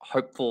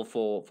hopeful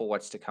for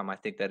what's to come. I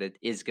think that it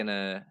is going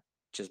to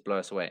just blow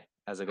us away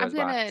as it goes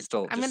by.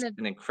 Still, just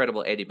an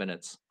incredible 80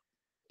 minutes.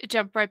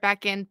 Jump right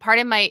back in.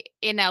 Pardon my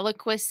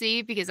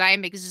ineloquency because I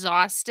am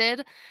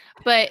exhausted,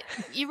 but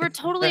you were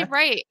totally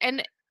right.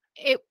 And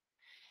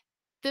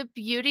the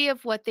beauty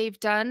of what they've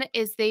done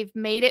is they've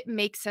made it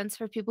make sense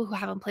for people who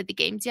haven't played the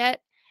games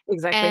yet.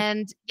 Exactly.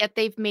 And yet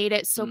they've made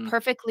it so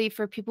perfectly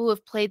for people who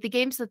have played the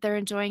games that they're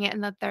enjoying it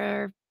and that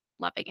they're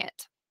loving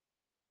it.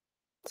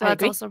 So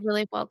that's also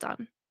really well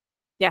done.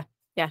 Yeah.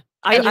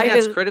 I think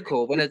that's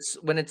critical when it's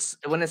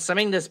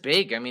something this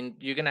big. I mean,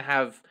 you're gonna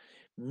have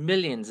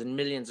millions and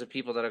millions of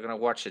people that are gonna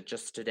watch it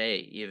just today,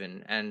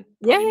 even, and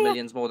probably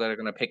millions more that are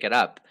gonna pick it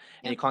up.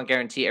 And you can't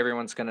guarantee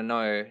everyone's gonna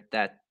know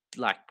that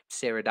like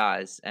Sarah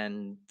dies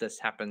and this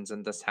happens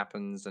and this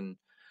happens. And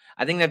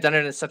I think they've done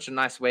it in such a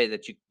nice way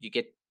that you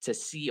get to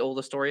see all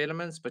the story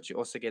elements, but you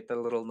also get the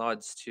little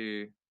nods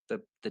to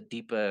the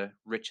deeper,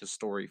 richer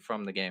story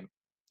from the game.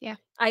 Yeah.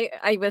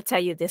 I will tell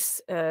you this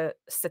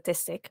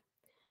statistic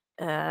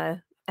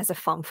as a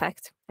fun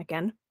fact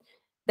again.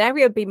 There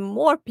will be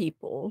more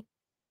people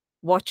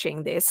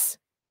watching this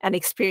and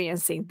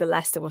experiencing the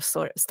Last of Us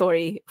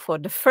story for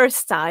the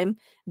first time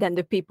than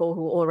the people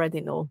who already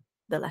know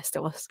the Last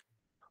of Us.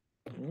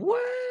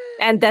 What?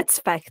 And that's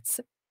facts.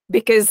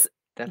 Because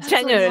that's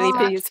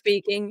generally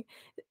speaking,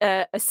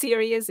 a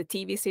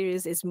TV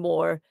series is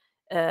more,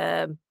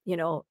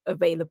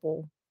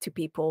 available to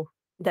people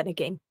than a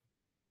game.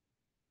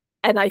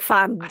 And I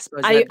found I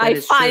suppose I that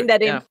is true. find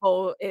that Yeah.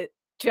 info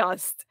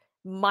just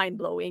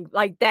mind-blowing.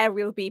 Like there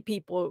will be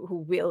people who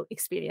will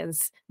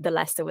experience The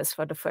Last of Us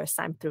for the first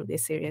time through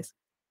this series.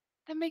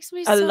 That makes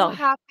me A so lot.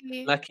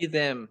 happy. Lucky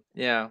them.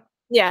 Yeah.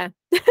 Yeah.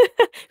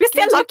 We're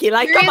still To lucky,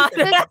 like come on.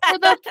 experience this for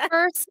the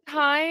first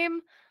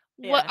time.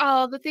 What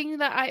Yeah. the things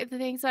that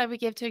I would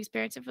give to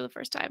experience it for the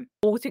first time.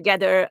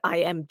 Altogether, I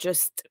am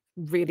just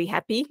really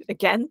happy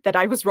again that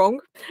I was wrong.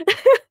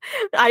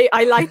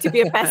 I like to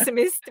be a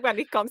pessimist when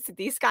it comes to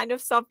these kind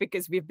of stuff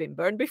because we've been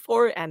burned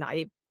before, and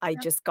I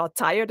just got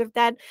tired of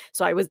that.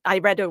 So I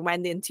rather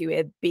went into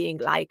it being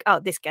like, oh,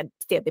 this can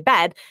still be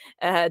bad,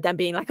 than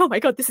being like, oh my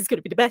god, this is going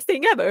to be the best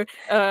thing ever.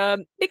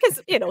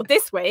 Because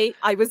this way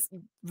I was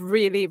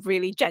really,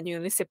 really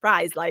genuinely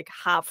surprised, like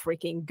how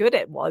freaking good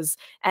it was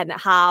and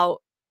how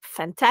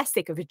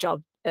fantastic of a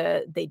job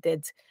they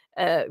did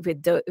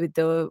with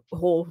the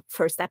whole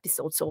first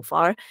episode so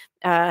far.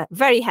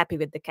 Very happy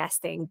with the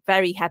casting,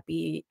 very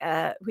happy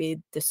with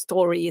the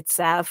story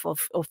itself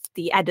of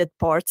the added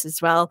parts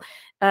as well.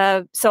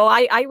 So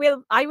I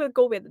will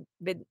go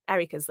with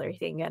Erica's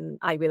rating, and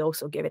I will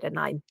also give it a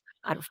 9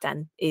 out of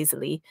 10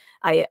 easily.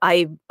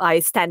 I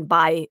stand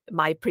by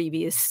my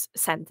previous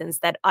sentence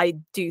that I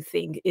do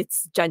think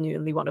it's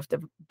genuinely one of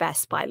the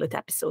best pilot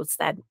episodes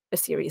that a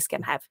series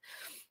can have.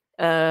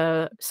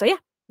 So yeah,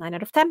 9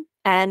 out of 10.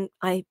 And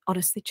I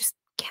honestly just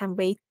can't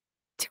wait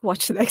to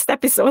watch the next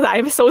episode.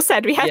 I'm so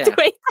sad we have to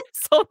wait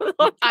so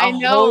long. I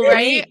know,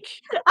 right?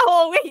 A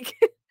whole week.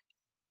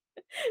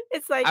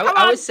 It's like,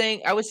 I was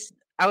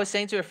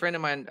saying to a friend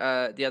of mine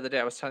the other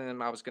day, I was telling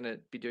them I was going to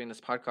be doing this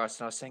podcast,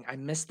 and I was saying I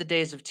miss the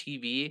days of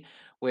TV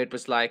where it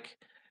was like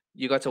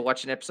you got to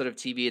watch an episode of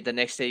TV, the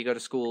next day you go to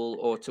school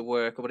or to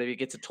work or whatever, you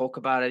get to talk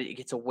about it, you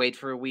get to wait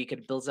for a week,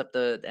 it builds up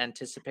the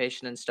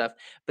anticipation and stuff.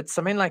 But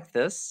something like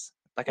this,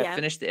 like I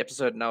finished the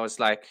episode and I was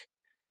like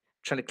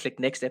trying to click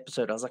next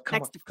episode. I was like,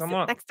 come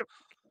on.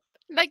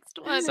 Next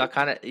one. So I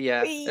kind of,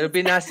 it would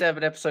be nice to have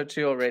an episode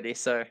 2 already.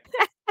 So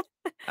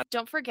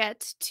don't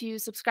forget to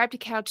subscribe to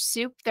Couch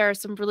Soup. There are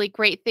some really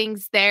great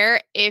things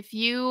there. If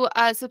you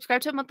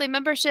subscribe to a monthly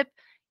membership,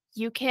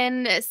 you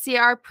can see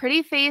our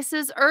pretty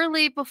faces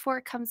early before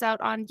it comes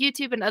out on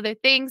YouTube and other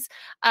things.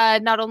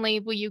 Not only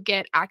will you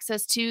get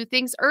access to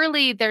things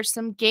early, there's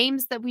some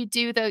games that we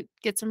do that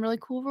get some really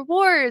cool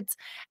rewards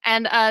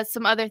and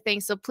some other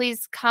things. So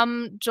please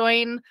come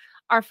join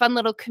our fun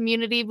little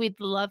community. We'd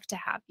love to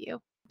have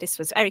you. This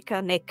was Erica,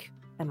 Nick,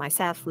 and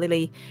myself,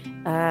 Lily,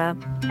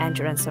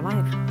 Endure and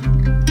Survive.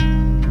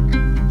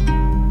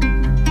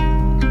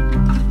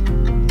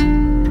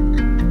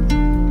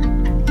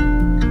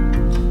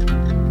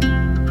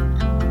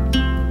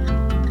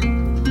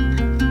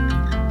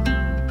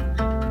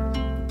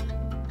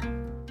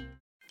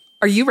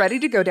 Are you ready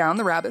to go down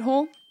the rabbit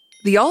hole?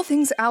 The All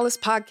Things Alice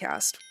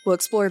podcast will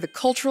explore the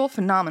cultural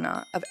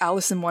phenomena of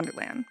Alice in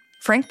Wonderland.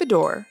 Frank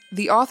Beddor,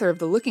 the author of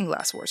the Looking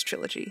Glass Wars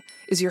trilogy,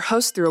 is your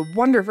host through a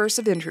wonderverse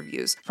of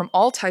interviews from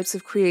all types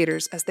of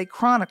creators as they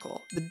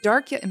chronicle the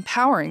dark yet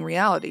empowering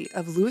reality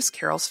of Lewis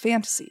Carroll's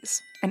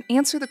fantasies and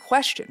answer the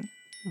question,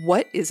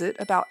 what is it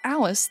about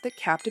Alice that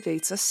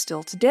captivates us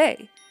still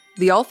today?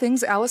 The All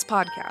Things Alice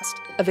podcast,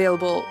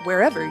 available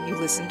wherever you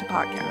listen to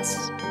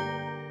podcasts.